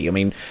racing D. I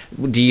mean,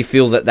 do you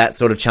feel that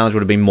sort of challenge would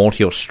have been more to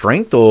your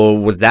strength,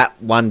 or was that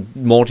one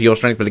more to your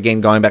strength? But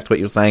again, going back to what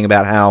you were saying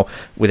about how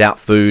without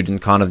food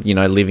and kind of, you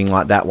know, living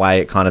like that way,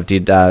 it kind of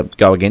did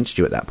go against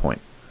you at that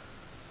point.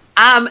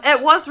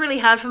 It was really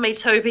hard for me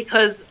too,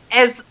 because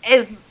as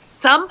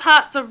some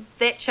parts of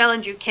that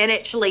challenge you can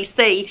actually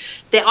see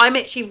that I'm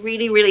actually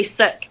really, really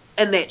sick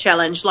in that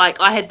challenge.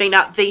 Like, I had been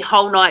up the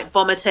whole night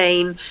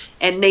vomiting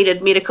and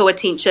needed medical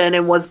attention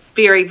and was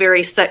very,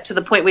 very sick, to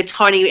the point where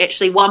Tony,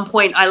 actually one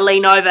point I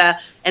lean over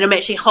and I'm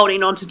actually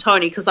holding on to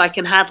Tony because I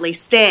can hardly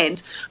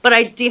stand. But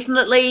I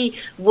definitely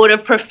would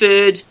have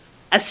preferred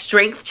a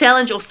strength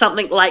challenge or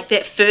something like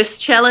that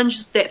first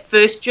challenge, that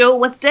first duel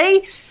with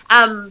D.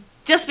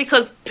 Just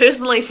because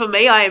personally for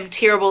me, I am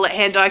terrible at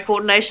hand-eye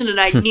coordination and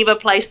I never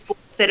play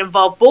sports that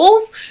involve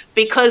balls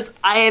because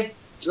I have,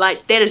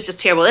 like, that is just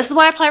terrible. This is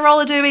why I play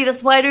roller derby. This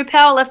is why I do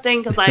powerlifting,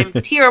 because I'm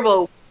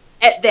terrible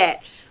at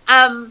that.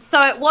 So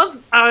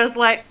I was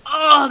like,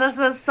 oh, this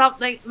is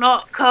something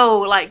not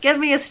cool. Like, give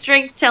me a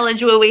strength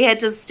challenge where we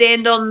had to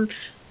stand on,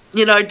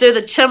 you know, do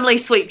the chimney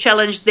sweep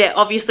challenge that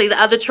obviously the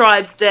other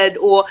tribes did,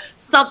 or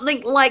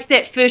something like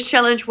that. First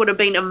challenge would have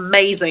been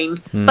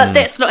amazing. But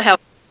that's not how,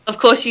 of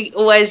course,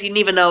 you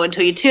never know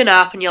until you turn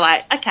up and you're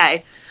like,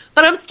 okay.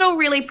 But I'm still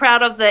really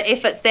proud of the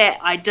efforts that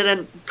I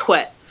didn't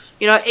quit.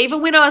 You know,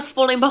 even when I was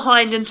falling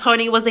behind and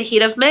Tony was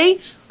ahead of me,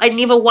 I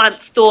never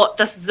once thought,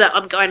 this is it,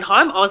 I'm going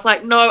home. I was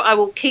like, no, I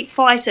will keep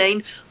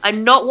fighting.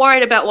 I'm not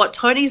worried about what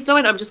Tony's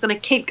doing. I'm just going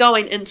to keep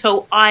going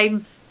until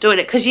I'm doing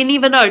it. Because you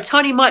never know.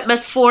 Tony might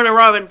miss 4 in a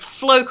row and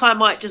fluke, I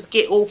might just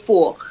get all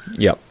 4.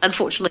 Yep.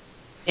 Unfortunately,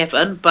 it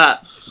happened,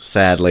 but...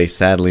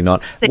 Sadly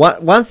not.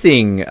 One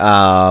thing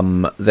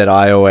that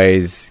I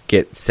always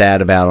get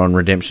sad about on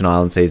Redemption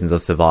Island seasons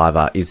of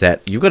Survivor is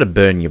that you've got to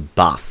burn your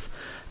buff.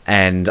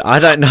 And I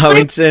don't know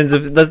in terms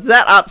of, does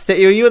that upset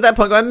you? Are you at that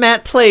point going,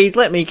 Matt, please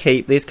let me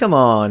keep this, come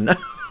on.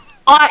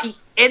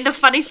 And the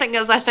funny thing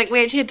is, I think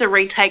we actually had to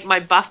retake my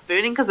buff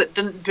burning because it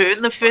didn't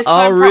burn the first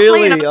time properly.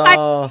 Really? And I'm like,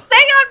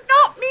 I'm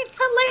not meant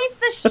to leave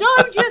the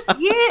show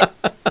just yet.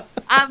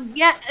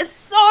 Yeah, it's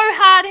so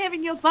hard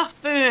having your buff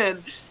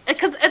burn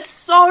because it's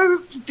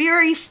so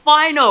very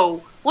final,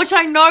 which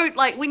I know,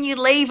 like, when you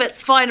leave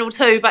it's final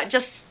too, but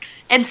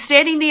and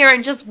standing there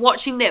and just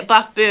watching that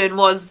buff burn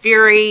was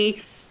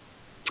very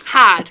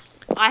hard,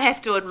 I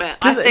have to admit.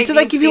 Do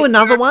they give you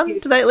another one?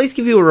 Do they at least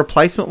give you a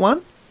replacement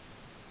one?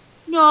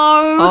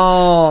 No.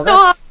 Oh,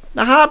 that's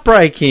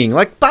heartbreaking.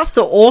 Like, buffs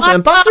are awesome,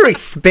 and buffs are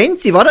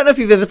expensive. I don't know if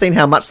you've ever seen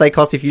how much they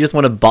cost if you just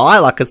want to buy,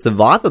 like, a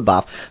Survivor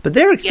buff, but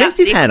they're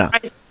expensive, Hannah.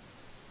 Crazy.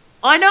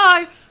 I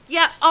know.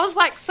 Yeah, I was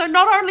like, so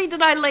not only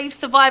did I leave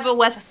Survivor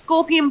with a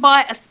scorpion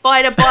bite, a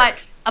spider bite,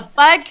 a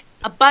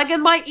bug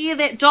in my ear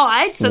that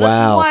died, so this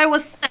is why I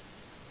was sick.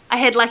 I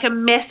had, like, a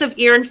massive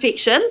ear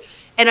infection,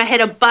 and I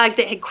had a bug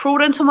that had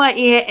crawled into my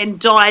ear and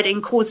died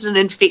and caused an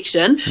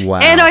infection. Wow.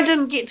 And I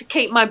didn't get to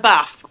keep my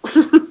buff.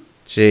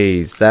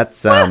 Jeez,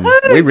 that's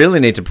we really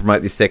need to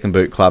promote this Second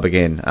Boot Club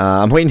again.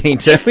 We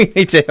need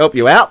to help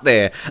you out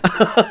there.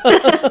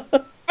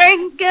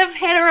 Give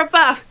Hannah a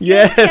buff.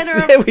 Yes,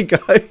 there we go.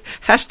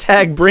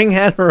 Hashtag bring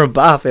Hannah a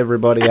buff,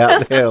 everybody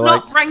out there.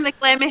 Not bring the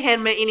glamour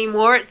Hannah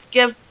anymore. It's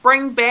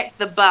bring back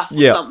the buff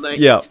or something.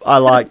 Yeah, I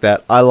like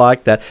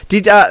that.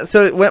 Did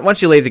so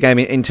once you leave the game,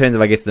 in terms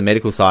of, I guess, the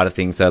medical side of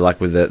things, so like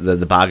with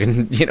the bug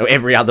and, you know,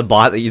 every other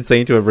bite that you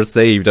seem to have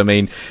received, I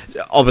mean,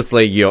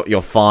 obviously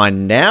you're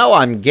fine now,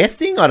 I'm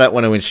guessing. I don't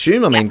want to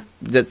assume. I mean,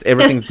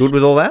 everything's good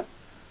with all that?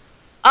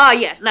 Oh,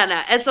 yeah. No,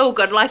 it's all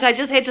good. Like, I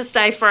just had to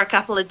stay for a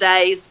couple of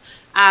days.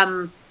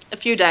 a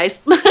few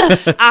days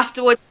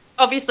afterwards,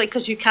 obviously,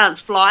 because you can't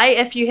fly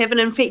if you have an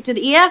infected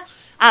ear.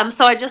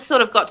 So I just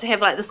sort of got to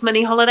have like this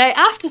mini holiday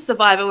after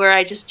Survivor where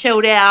I just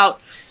chilled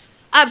out.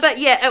 But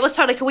yeah, it was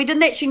totally cool. We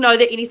didn't actually know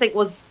that anything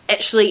was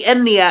actually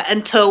in there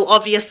until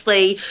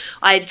obviously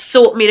I'd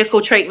sought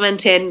medical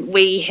treatment and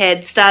we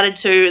had started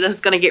to, this is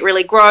going to get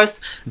really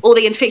gross, all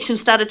the infection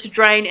started to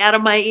drain out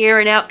of my ear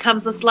and out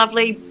comes this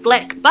lovely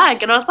black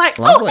bug. And I was like,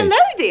 Lovely. oh, hello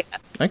there.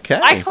 Okay.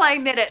 I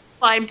claim that it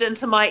climbed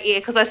into my ear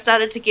because I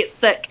started to get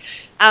sick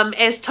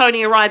as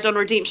Tony arrived on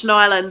Redemption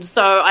Island.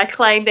 So I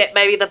claim that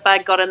maybe the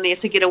bug got in there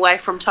to get away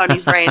from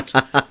Tony's rant.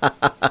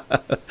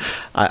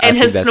 I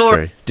his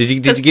snore. Did you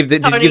give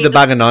the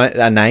bug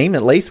a name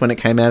at least when it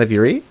came out of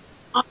your ear?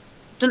 I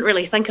didn't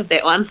really think of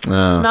that one.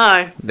 Oh,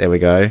 no. There we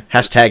go.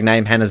 Hashtag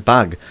name Hannah's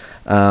bug.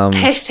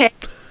 Hashtag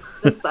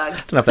Hannah's bug. I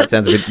don't know if that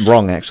sounds a bit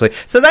wrong, actually.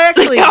 So they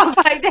actually...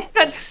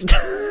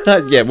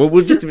 yeah, well,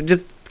 we'll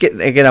just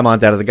get our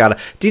minds out of the gutter.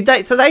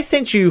 So they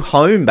sent you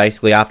home,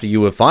 basically, after you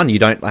were fine? You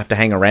don't have to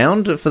hang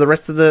around for the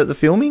rest of the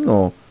filming,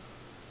 or...?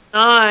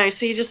 No,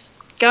 so you just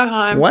go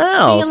home.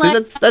 Wow, see,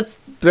 that's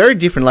very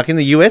different. Like in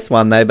the US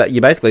one, but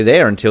you're basically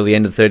there until the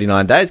end of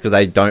 39 days because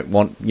they don't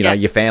want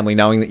your family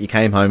knowing that you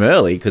came home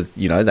early because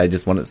they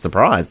just want it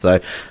surprise.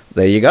 So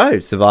there you go,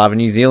 Survivor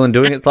New Zealand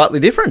doing it slightly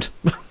different.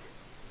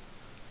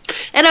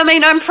 And I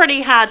mean, I'm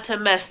pretty hard to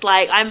miss.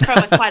 Like, I'm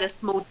from quite a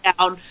small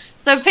town.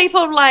 So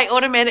people, like,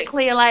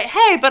 automatically are like,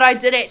 hey, but I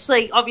did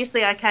actually,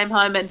 obviously I came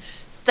home and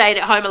stayed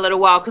at home a little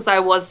while because I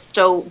was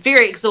still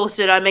very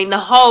exhausted. I mean, the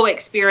whole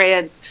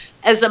experience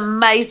is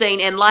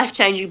amazing and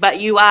life-changing, but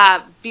you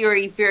are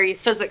very, very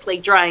physically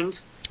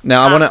drained.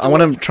 Now, I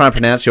want to try and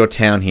pronounce your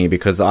town here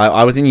because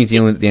I was in New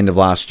Zealand at the end of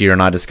last year and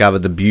I discovered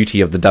the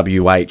beauty of the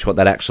WH, what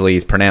that actually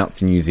is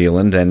pronounced in New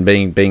Zealand. And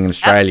being an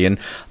Australian,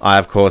 I,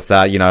 of course,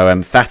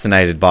 am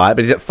fascinated by it.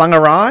 But is it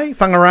Whangarei?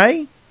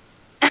 Whangarei?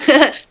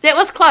 That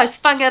was close.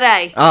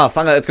 Whangarei. Oh,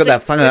 Whangarei. It's got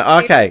that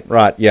Whangarei. Okay,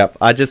 right, yep.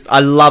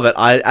 I love it.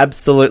 I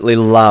absolutely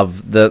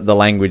love the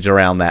language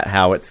around that,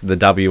 how it's the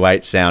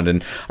WH sound.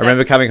 And I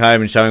remember coming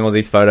home and showing all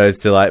these photos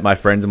to like my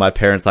friends and my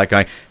parents, like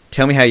going,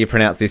 tell me how you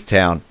pronounce this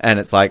town. And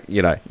it's like,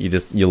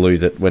 you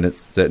lose it when it's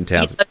certain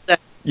towns.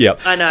 Yeah,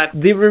 I know.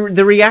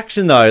 The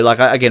reaction, though, like,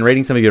 again,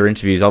 reading some of your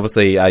interviews,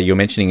 obviously you're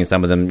mentioning in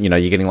some of them, you're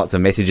getting lots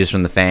of messages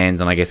from the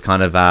fans and I guess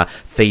kind of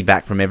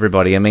feedback from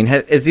everybody. I mean,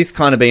 has this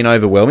kind of been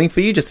overwhelming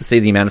for you just to see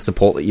the amount of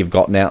support that you've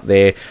gotten out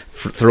there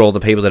through all the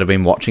people that have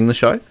been watching the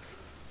show?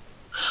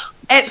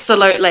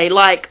 Absolutely.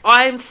 Like,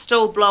 I'm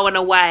still blown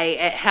away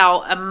at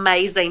how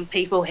amazing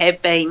people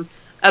have been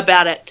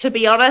about it. To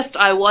be honest,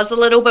 I was a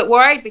little bit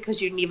worried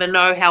because you never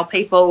know how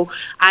people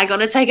are going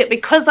to take it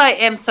because I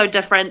am so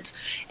different.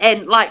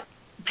 And like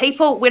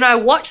people, when I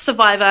watched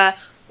Survivor,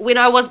 when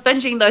I was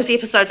binging those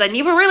episodes, I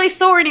never really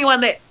saw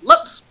anyone that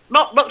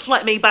looked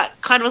like me, but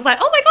kind of was like,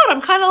 oh my God,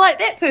 I'm kind of like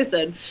that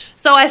person.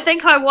 So I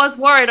think I was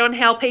worried on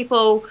how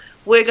people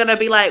were going to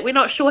be like, we're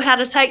not sure how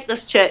to take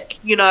this chick.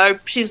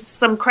 She's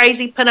some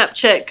crazy pinup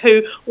chick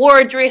who wore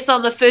a dress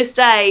on the first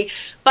day.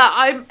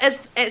 But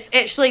it's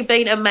actually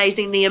been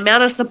amazing, the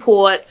amount of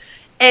support.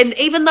 And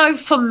even though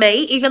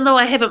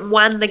I haven't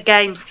won the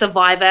game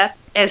Survivor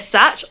as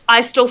such,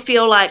 I still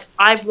feel like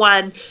I've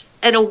won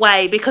in a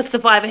way because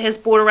Survivor has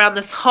brought around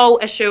this whole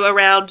issue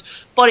around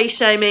body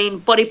shaming,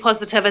 body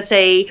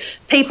positivity,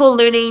 people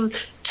learning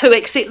to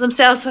accept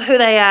themselves for who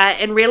they are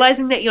and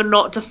realizing that you're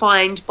not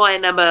defined by a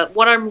number.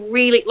 What I'm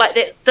really like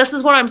that, this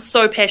is what I'm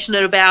so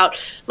passionate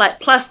about, like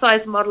plus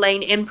size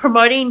modeling and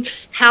promoting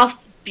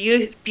health,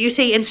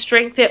 beauty and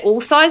strength at all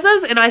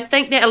sizes. And I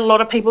think that a lot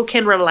of people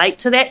can relate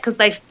to that because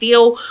they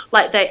feel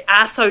like they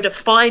are so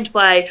defined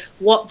by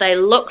what they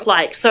look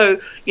like. So,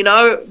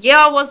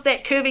 I was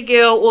that curvy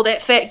girl or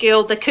that fat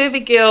girl, the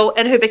curvy girl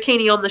in her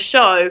bikini on the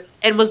show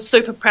and was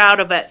super proud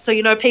of it. So,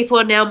 people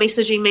are now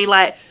messaging me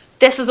like,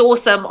 this is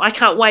awesome. I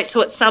can't wait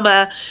till it's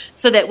summer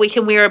so that we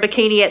can wear a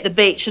bikini at the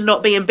beach and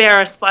not be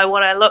embarrassed by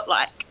what I look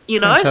like,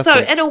 Fantastic.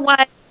 So in a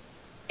way,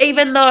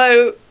 even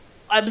though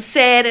I'm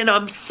sad and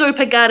I'm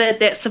super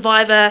gutted that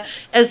Survivor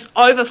is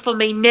over for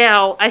me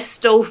now, I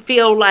still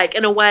feel like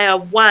in a way I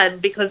won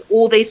because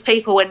all these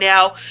people are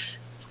now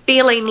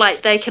feeling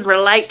like they can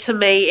relate to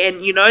me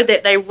and,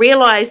 that they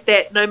realize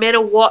that no matter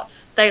what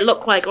they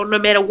look like or no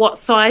matter what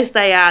size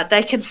they are,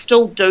 they can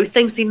still do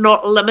things. They're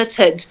not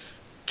limited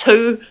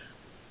to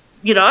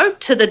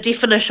to the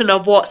definition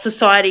of what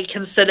society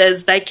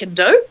considers they can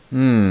do.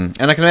 And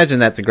I can imagine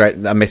that's a great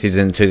message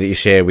then too that you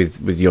share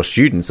with your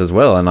students as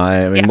well. And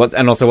I mean,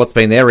 what's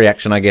been their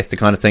reaction, I guess, to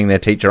kind of seeing their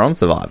teacher on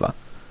Survivor?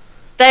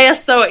 They are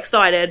so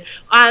excited.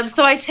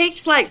 So I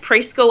teach like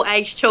preschool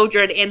age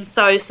children, and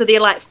so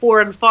they're like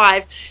 4 and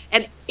 5,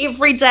 and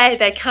every day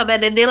they come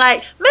in and they're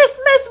like,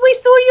 Miss, we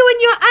saw you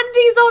in your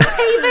undies on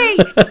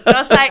TV. And I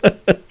was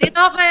like, they're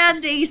not my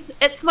undies,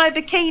 it's my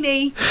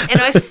bikini.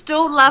 And I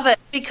still love it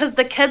because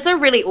the kids are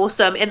really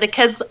awesome. And the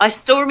kids, I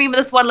still remember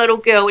this one little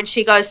girl when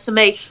she goes to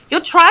me,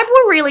 your tribe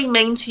were really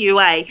mean to you,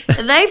 eh?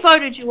 And they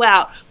voted you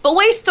out. But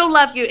we still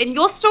love you and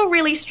you're still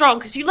really strong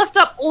because you lift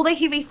up all the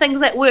heavy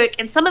things at work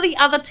and some of the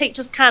other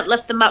teachers can't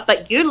lift them up,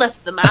 but you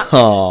lift them up.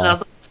 Aww. And I was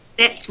like,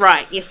 that's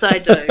right, yes I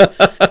do.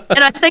 And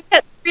I think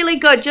it's really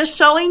good, just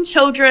showing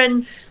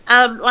children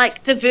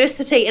like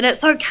diversity, and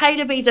it's okay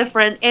to be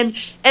different, and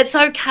it's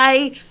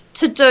okay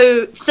to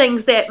do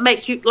things that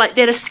make you like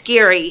that are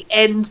scary.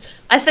 And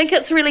I think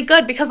it's really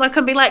good because I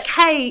can be like,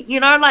 hey, you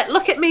know, like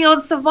look at me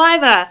on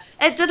Survivor.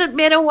 It didn't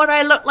matter what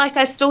I looked like,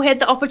 I still had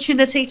the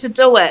opportunity to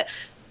do it.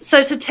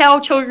 So to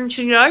tell children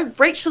to, you know,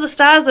 reach to the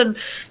stars and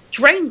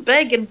dream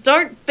big and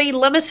don't be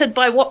limited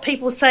by what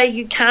people say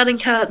you can and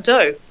can't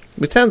do.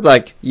 It sounds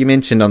like you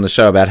mentioned on the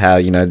show about how,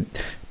 you know,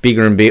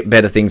 bigger and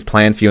better things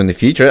planned for you in the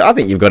future. I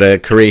think you've got a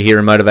career here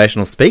in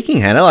motivational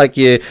speaking, Hannah. Like,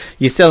 you're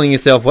selling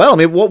yourself well. I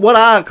mean, what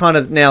are kind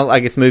of now, I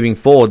guess, moving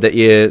forward that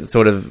you're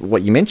sort of,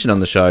 what you mentioned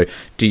on the show,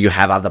 do you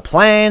have other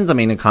plans? I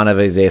mean, kind of,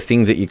 is there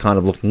things that you're kind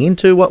of looking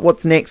into?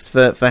 What's next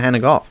for Hannah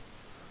Gough?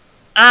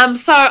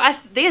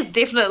 There's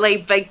definitely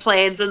big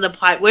plans in the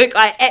pipework.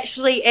 I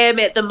actually am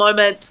at the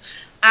moment...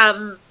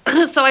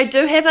 so I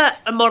do have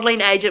a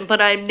modelling agent,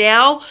 but I'm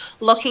now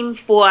looking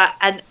for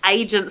an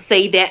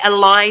agency that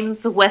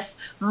aligns with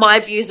my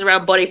views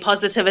around body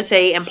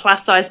positivity and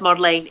plus size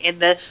modelling and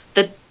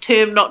the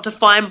term not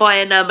defined by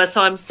a number.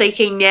 So I'm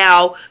seeking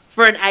now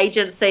for an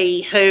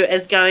agency who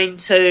is going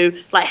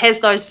to, like, has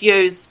those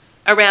views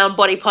around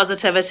body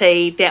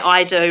positivity that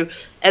I do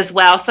as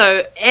well.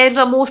 So, and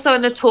I'm also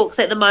in the talks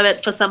at the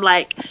moment for some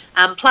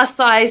plus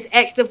size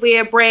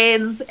activewear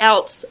brands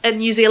out in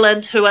New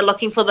Zealand who are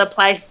looking for the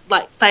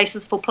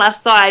faces for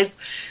plus size.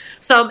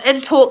 So I'm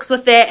in talks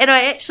with that, and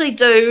I actually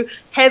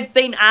have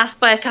been asked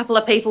by a couple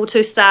of people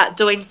to start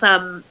doing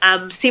some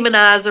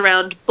seminars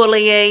around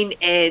bullying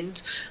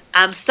and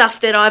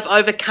stuff that I've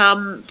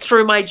overcome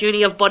through my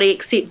journey of body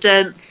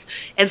acceptance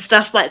and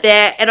stuff like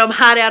that. And I'm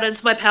hard out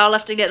into my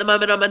powerlifting at the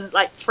moment. I'm in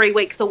 3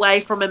 weeks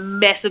away from a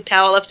massive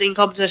powerlifting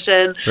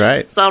competition.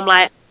 Right. So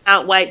I'm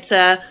can't wait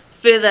to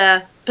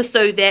further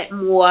pursue that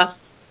more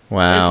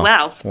as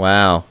well.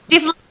 Wow.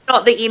 Definitely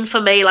not the end for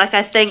me.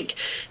 I think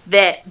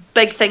that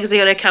big things are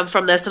going to come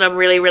from this, and I'm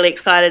really, really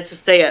excited to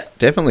see it.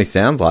 Definitely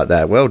sounds like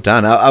that. Well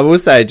done. I will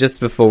say, just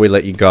before we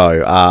let you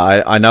go,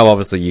 I know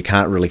obviously you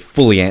can't really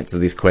fully answer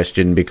this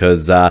question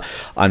because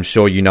I'm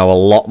sure you know a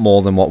lot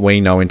more than what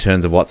we know in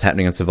terms of what's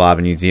happening in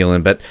Survivor New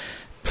Zealand, but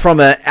from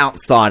an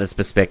outsider's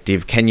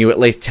perspective, can you at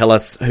least tell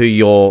us who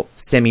you're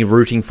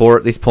semi-rooting for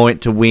at this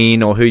point to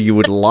win, or who you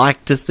would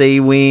like to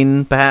see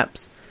win,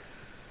 perhaps?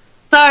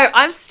 So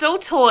I'm still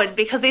torn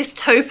because there's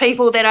two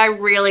people that I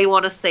really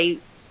want to see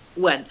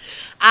win.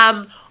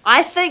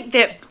 I think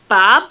that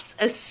Barbs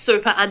is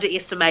super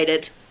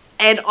underestimated.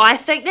 And I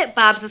think that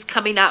Barbs is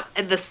coming up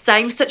in the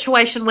same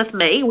situation with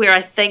me, where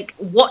I think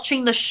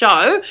watching the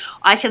show,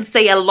 I can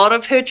see a lot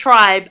of her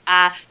tribe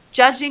are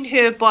judging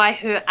her by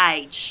her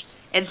age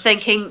and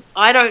thinking,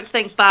 I don't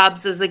think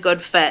Barbs is a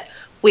good fit.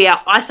 Where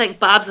I think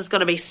Barbs is going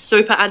to be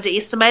super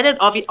underestimated.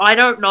 I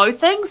don't know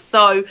things,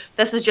 so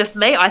this is just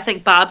me. I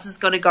think Barbs is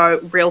going to go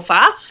real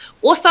far.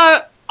 Also,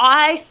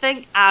 I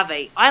think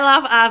Avi. I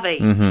love Avi.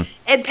 Mm-hmm.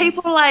 And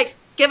people are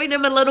giving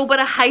him a little bit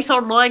of hate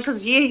online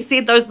because, he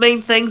said those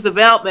mean things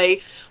about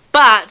me.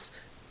 But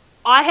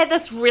I had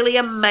this really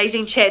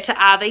amazing chat to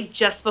Avi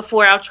just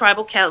before our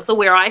tribal council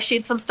where I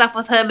shared some stuff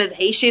with him and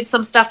he shared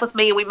some stuff with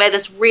me, and we made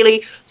this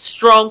really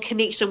strong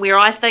connection where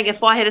I think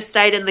if I had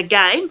stayed in the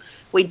game,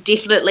 we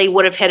definitely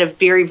would have had a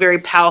very, very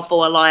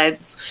powerful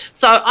alliance.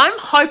 So I'm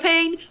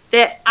hoping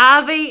that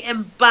Avi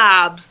and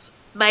Barbs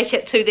make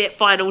it to that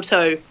final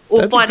two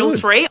or final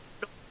three.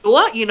 I'm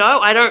not sure,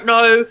 I don't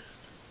know.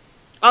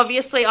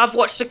 Obviously, I've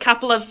watched a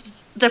couple of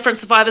different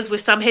Survivors where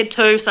some had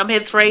 2, some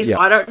had 3. Yep.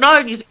 I don't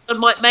know. New Zealand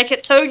might make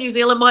it 2. New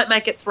Zealand might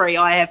make it 3.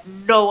 I have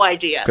no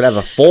idea. Could have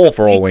a 4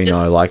 for all we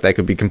know. They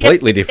could be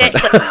completely different.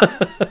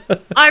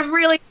 I'm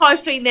really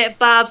hoping that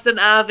Barbs and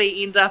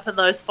Avi end up in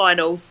those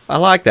finals. I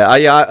like that.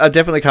 I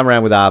definitely come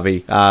around with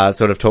Avi.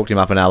 Sort of talked him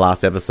up in our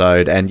last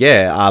episode. And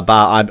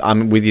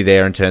I'm with you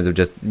there in terms of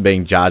just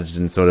being judged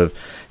and sort of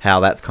how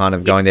that's kind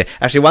of going there.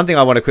 Actually, one thing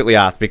I want to quickly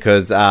ask,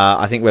 because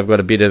I think we've got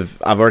a bit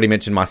of... I've already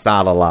mentioned my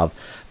Sala love.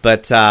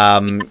 But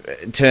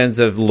in terms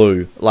of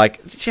Lou,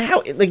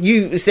 how,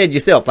 you said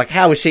yourself,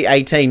 how is she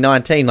 18,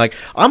 19?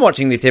 I'm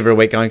watching this every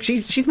week going,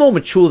 she's more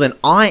mature than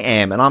I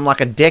am, and I'm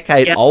a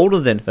decade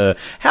older than her.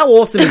 How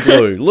awesome is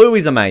Lou? Lou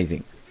is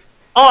amazing.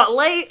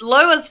 Oh,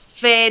 Lou is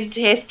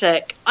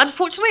fantastic.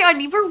 Unfortunately, I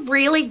never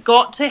really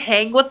got to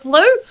hang with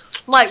Lou.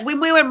 Like, when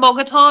we were in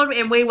Mogaton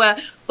and we were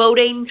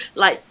building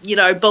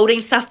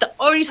stuff, the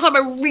only time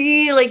I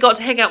really got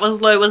to hang out with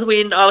Lou was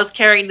when I was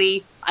carrying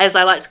the, as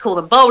I like to call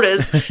them,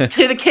 boulders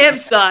to the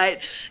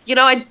campsite.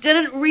 I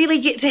didn't really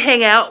get to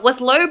hang out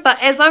with Lou,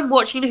 but as I'm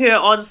watching her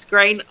on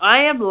screen,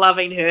 I am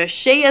loving her.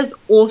 She is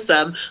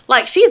awesome.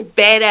 Like, she's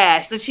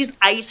badass, and she's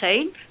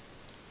 18.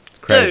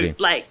 Crazy. Dude,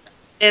 like,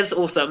 it's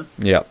awesome.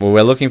 Yeah, well,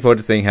 we're looking forward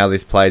to seeing how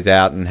this plays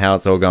out and how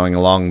it's all going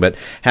along. But,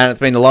 Hannah, it's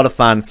been a lot of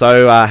fun.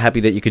 So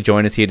happy that you could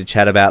join us here to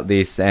chat about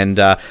this. And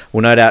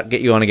we'll no doubt get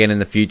you on again in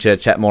the future,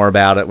 chat more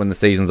about it when the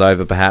season's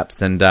over,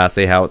 perhaps, and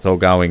see how it's all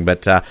going.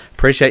 But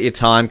appreciate your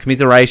time.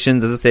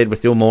 Commiserations. As I said, we're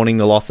still mourning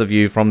the loss of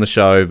you from the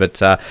show.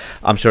 But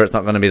I'm sure it's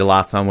not going to be the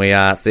last time we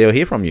see or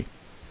hear from you.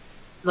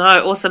 No,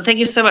 awesome. Thank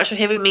you so much for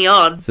having me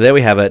on. So there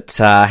we have it.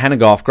 Hannah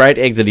Gough, great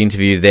exit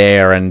interview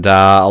there, and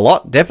a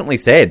lot definitely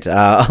said.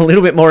 A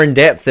little bit more in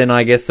depth than,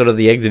 I guess, sort of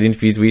the exit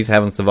interviews we used to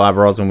have on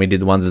Survivor Oz when we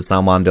did the ones with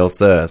Salman Del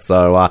Sur.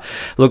 So,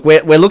 look,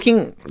 we're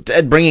looking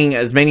at bringing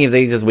as many of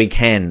these as we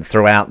can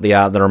throughout the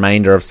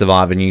remainder of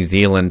Survivor New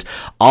Zealand.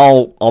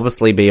 I'll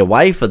obviously be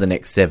away for the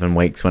next 7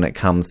 weeks when it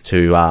comes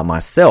to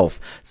myself.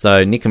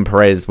 So Nick and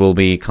Perez will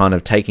be kind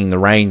of taking the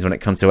reins when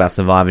it comes to our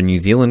Survivor New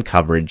Zealand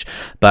coverage.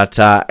 But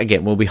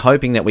again, we'll be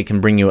hoping that we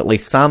can bring you at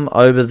least some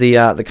over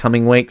the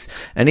coming weeks,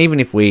 and even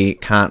if we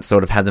can't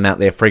sort of have them out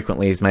there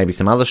frequently as maybe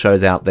some other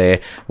shows out there,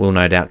 we'll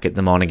no doubt get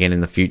them on again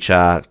in the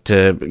future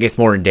to, I guess,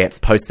 more in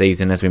depth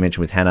post-season, as we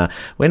mentioned with Hannah,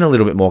 when a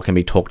little bit more can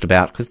be talked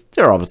about, because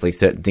there are obviously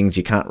certain things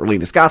you can't really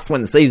discuss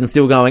when the season's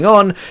still going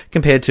on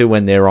compared to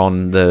when they're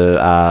on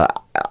the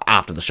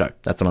after the show.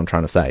 That's what I'm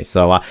trying to say.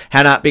 So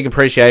Hannah, big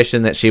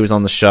appreciation that she was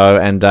on the show,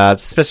 and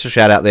special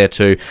shout out there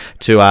to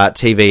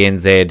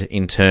TVNZ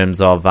in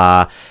terms of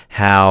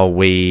how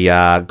we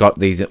got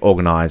these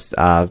organised.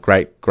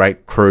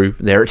 Great crew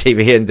there at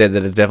TVNZ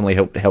that have definitely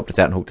helped us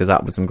out and hooked us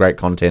up with some great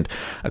content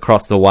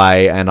across the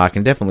way, and I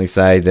can definitely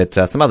say that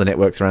some other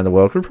networks around the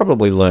world could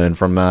probably learn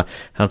from how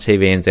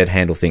TVNZ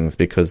handle things,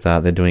 because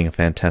they're doing a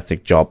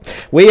fantastic job.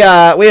 We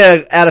are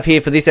out of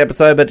here for this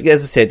episode, but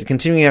as I said,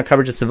 continuing our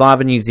coverage of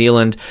Survivor New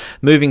Zealand.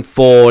 Moving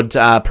forward,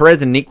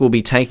 Perez and Nick will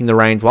be taking the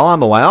reins while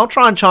I'm away. I'll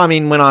try and chime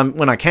in when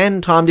I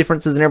can, time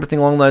differences and everything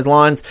along those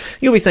lines.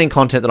 You'll be seeing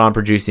content that I'm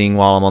producing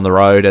while I'm on the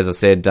road. As I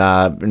said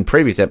in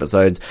previous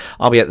episodes,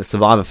 I'll be at the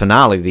Survivor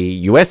finale, the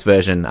US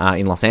version,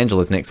 in Los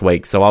Angeles next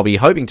week. So I'll be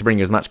hoping to bring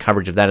you as much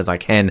coverage of that as I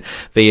can,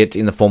 be it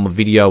in the form of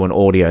video and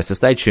audio. So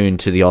stay tuned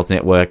to the Oz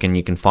Network and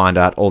you can find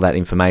out all that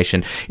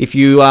information. If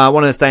you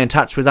want to stay in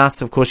touch with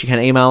us, of course, you can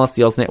email us,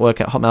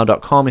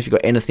 theoznetwork@hotmail.com. If you've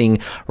got anything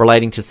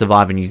relating to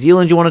Survivor New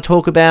Zealand you want to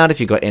talk about, if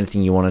you've got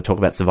anything you want to talk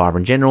about Survivor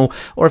in general,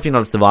 or if you're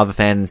not a Survivor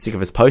fan and sick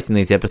of us posting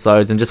these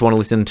episodes and just want to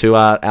listen to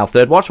our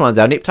Third Watch ones,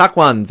 our Nip Tuck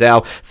ones,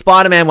 our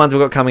Spider-Man ones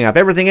we've got coming up,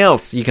 everything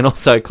else, you can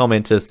also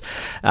comment us,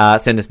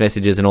 send us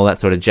messages and all that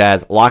sort of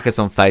jazz. Like us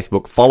on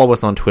Facebook, follow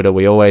us on Twitter.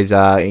 We always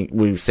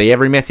we see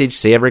every message,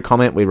 see every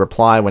comment, we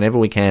reply whenever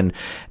we can,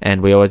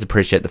 and we always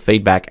appreciate the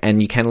feedback.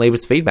 And you can leave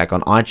us feedback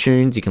on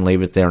iTunes, you can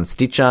leave us there on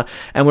Stitcher,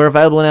 and we're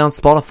available now on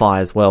Spotify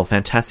as well.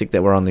 Fantastic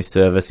that we're on this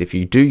service. If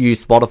you do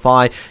use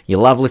Spotify, you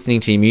love listening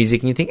to your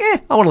music and you think,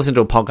 I want to listen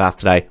to a podcast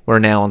today, we're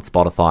now on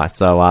Spotify.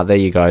 So there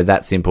you go,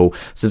 that simple.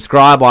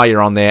 Subscribe while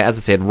you're on there. As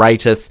I said,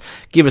 rate us,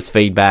 give us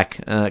feedback.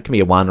 It can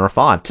be a 1 or a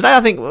 5. Today,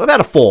 I think about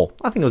a 4.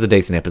 I think it was a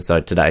decent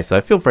episode today, so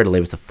feel free to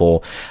leave us a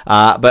 4.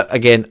 But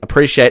again,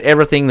 appreciate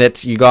everything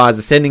that you guys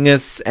are sending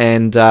us,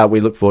 and we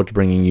look forward to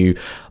bringing you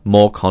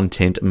more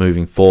content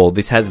moving forward.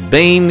 This has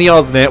been the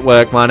Oz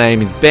Network. My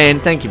name is Ben.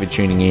 Thank you for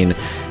tuning in,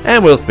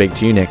 and we'll speak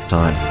to you next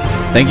time.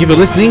 Thank you for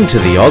listening to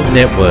the Oz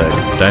Network.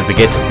 Don't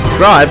forget to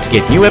subscribe to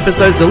get new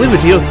episodes delivered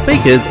to your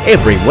speakers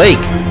every week.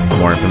 For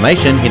more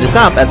information, hit us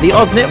up at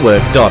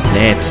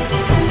theoznetwork.net.